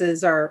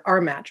axes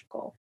are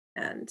magical,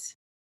 and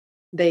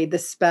they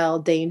dispel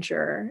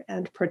danger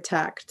and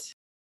protect.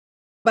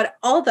 But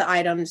all the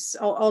items,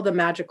 all the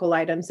magical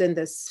items in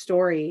this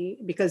story,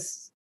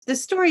 because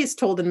this story is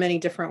told in many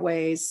different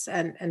ways,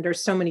 and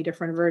there's so many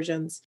different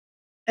versions.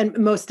 And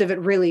most of it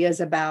really is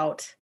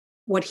about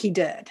what he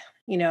did,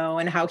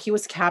 and how he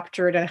was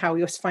captured and how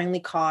he was finally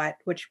caught,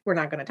 which we're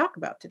not going to talk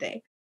about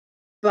today.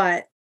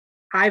 But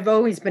I've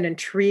always been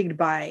intrigued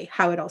by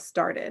how it all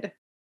started,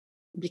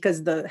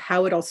 because the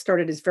how it all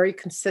started is very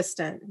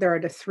consistent. There are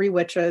the three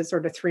witches,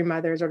 or the three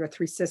mothers, or the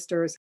three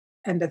sisters,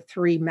 and the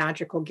three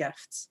magical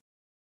gifts,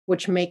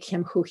 which make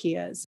him who he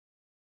is.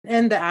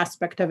 And the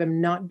aspect of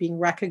him not being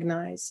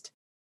recognized.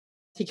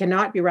 He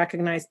cannot be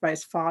recognized by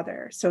his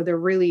father. So they're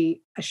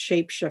really a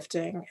shape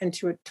shifting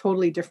into a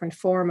totally different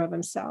form of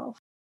himself,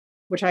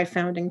 which I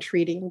found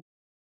intriguing.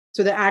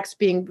 So the axe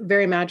being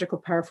very magical,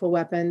 powerful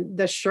weapon,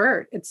 the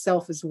shirt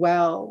itself as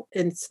well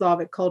in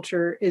Slavic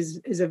culture is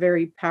a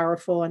very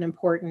powerful and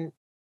important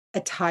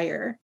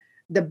attire.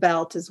 The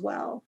belt as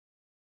well.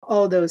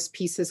 All those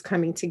pieces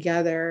coming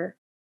together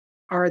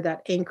are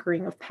that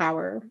anchoring of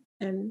power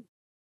and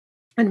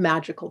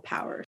magical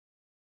power.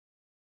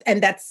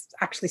 And that's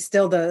actually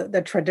still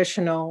the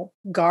traditional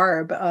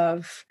garb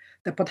of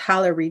the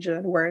Podhala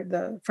region,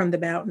 from the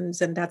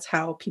mountains, and that's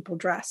how people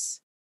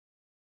dress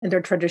in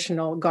their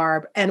traditional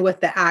garb. And with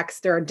the axe,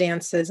 there are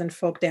dances and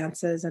folk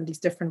dances and these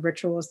different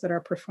rituals that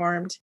are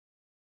performed.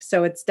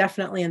 So it's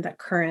definitely in that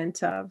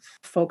current of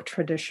folk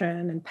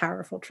tradition and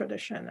powerful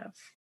tradition of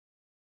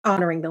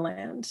honoring the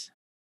land.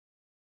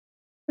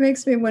 It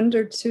makes me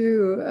wonder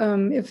too,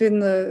 if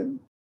in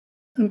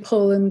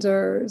Poland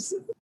or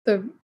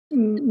the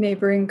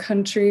neighboring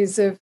countries,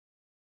 if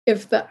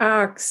the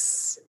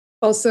axe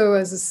also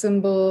as a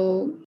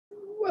symbol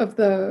of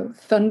the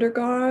thunder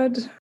god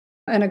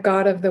and a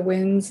god of the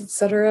winds,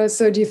 etc.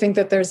 So do you think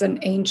that there's an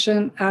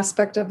ancient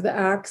aspect of the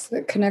axe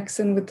that connects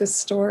in with this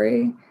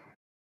story?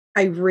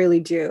 I really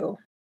do.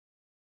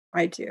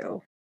 I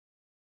do.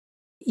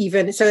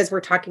 Even so, as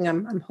we're talking,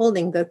 I'm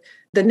holding the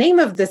name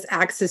of this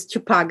axe is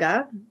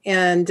Tupaga,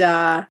 and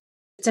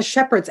it's a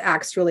shepherd's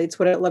axe. Really, it's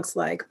what it looks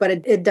like, but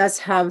it does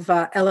have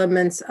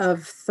elements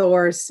of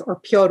Thor's, or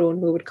Piorun,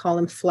 we would call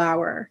him,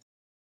 flower,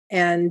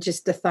 and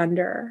just the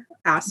thunder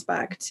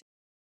aspect.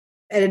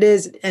 And it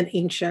is an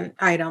ancient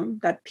item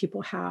that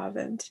people have,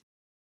 and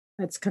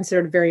it's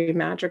considered very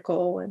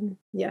magical, and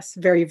yes,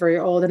 very, very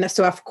old. And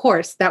so, of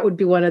course, that would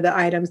be one of the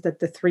items that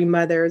the three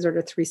mothers or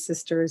the three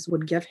sisters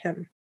would give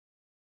him.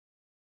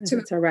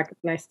 It's a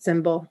recognized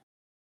symbol.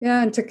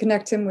 Yeah, and to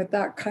connect him with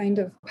that kind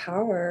of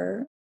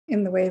power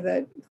in the way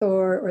that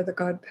Thor or the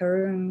god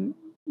Perun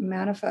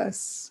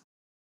manifests.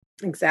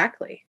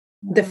 Exactly.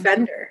 Yeah.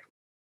 Defender.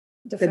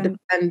 The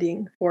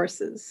defending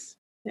forces.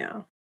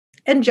 Yeah.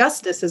 And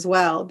justice as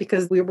well,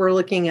 because we were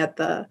looking at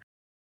that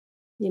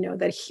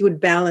he would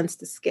balance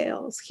the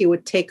scales. He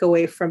would take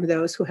away from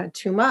those who had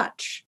too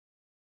much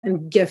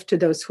and give to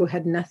those who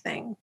had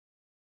nothing.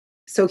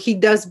 So he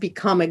does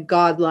become a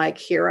godlike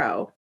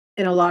hero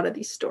in a lot of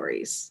these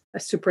stories, a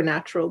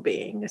supernatural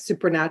being, a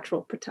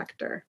supernatural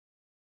protector.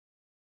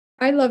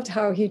 I loved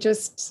how he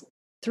just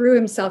threw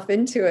himself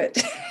into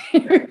it,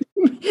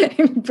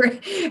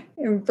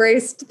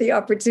 embraced the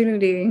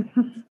opportunity.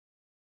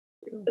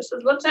 This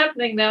is what's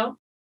happening now.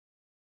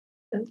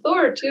 And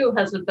Thor, too,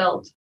 has a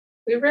belt.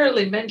 We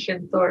rarely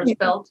mention Thor's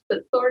belt,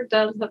 but Thor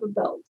does have a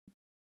belt.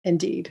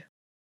 Indeed.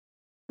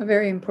 A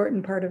very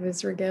important part of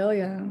his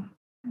regalia.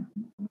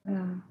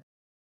 Yeah.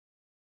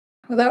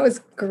 Well, that was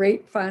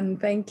great fun.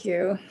 Thank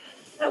you.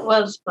 That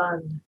was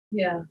fun.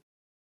 Yeah.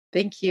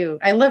 Thank you.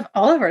 I love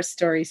all of our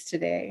stories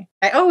today.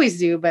 I always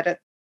do, but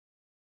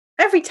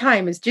every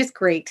time is just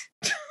great.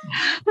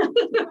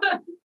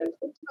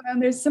 And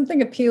there's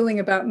something appealing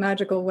about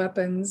magical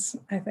weapons,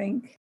 I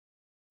think.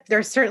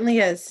 There certainly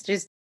is.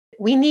 Just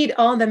we need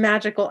all the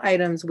magical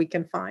items we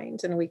can find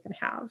and we can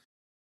have.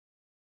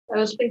 I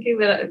was thinking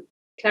that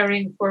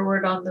carrying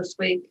forward on this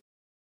week,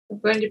 I'm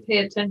going to pay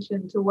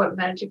attention to what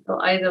magical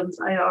items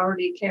I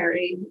already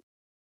carry,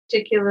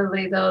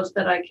 particularly those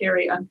that I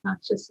carry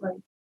unconsciously,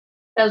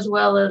 as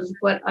well as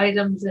what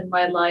items in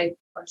my life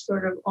are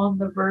sort of on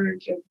the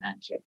verge of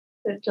magic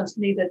that just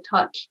need a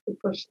touch to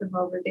push them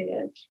over the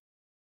edge.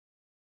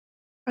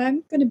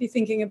 I'm going to be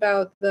thinking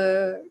about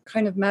the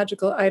kind of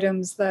magical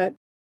items that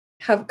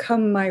have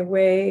come my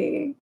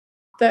way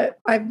that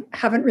I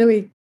haven't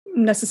really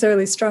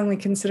necessarily strongly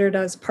considered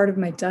as part of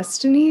my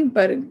destiny,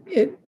 but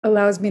it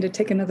allows me to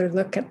take another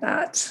look at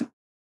that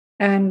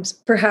and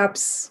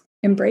perhaps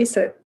embrace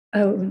it.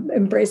 I'll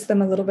embrace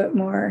them a little bit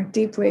more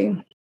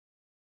deeply.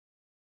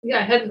 Yeah,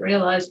 I hadn't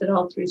realized that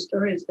all three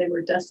stories, they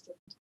were destined.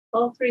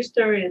 All three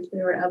stories, they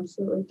were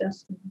absolutely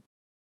destined.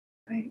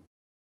 Right.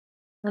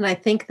 And I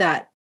think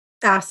that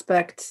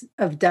aspect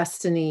of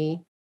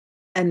destiny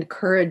and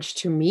courage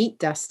to meet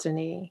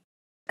destiny,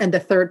 and the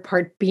third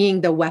part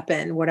being the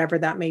weapon, whatever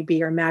that may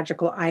be, or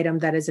magical item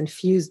that is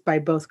infused by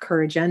both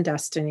courage and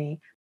destiny,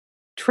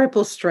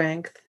 triple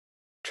strength,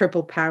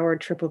 triple power,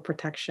 triple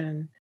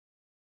protection.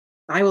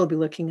 I will be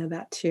looking at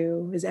that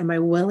too. Is am I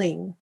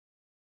willing?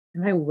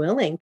 Am I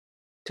willing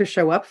to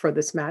show up for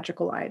this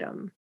magical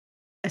item?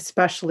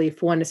 Especially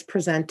if one is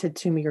presented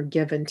to me or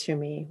given to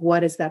me.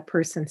 What is that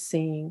person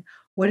seeing?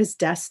 What is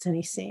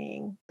destiny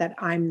seeing that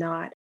I'm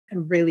not?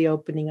 And really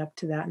opening up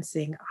to that and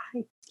saying,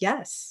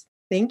 yes,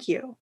 thank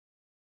you.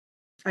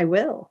 I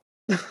will.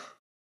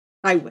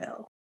 I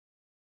will.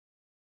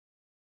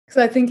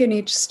 Because I think in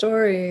each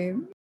story,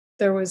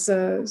 there was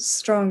a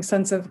strong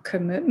sense of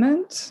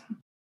commitment.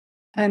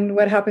 And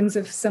what happens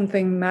if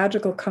something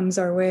magical comes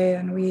our way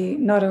and we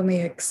not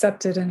only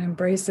accept it and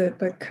embrace it,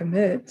 but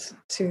commit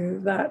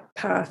to that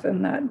path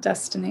and that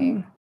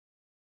destiny?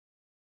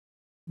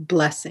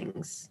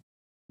 Blessings.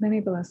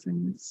 Many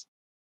blessings.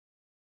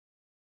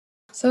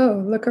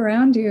 So look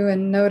around you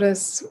and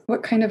notice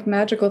what kind of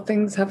magical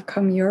things have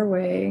come your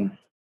way.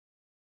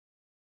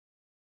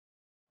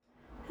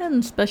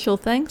 And special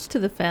thanks to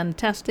the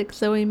fantastic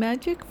Zoe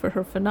Magic for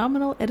her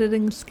phenomenal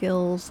editing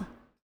skills.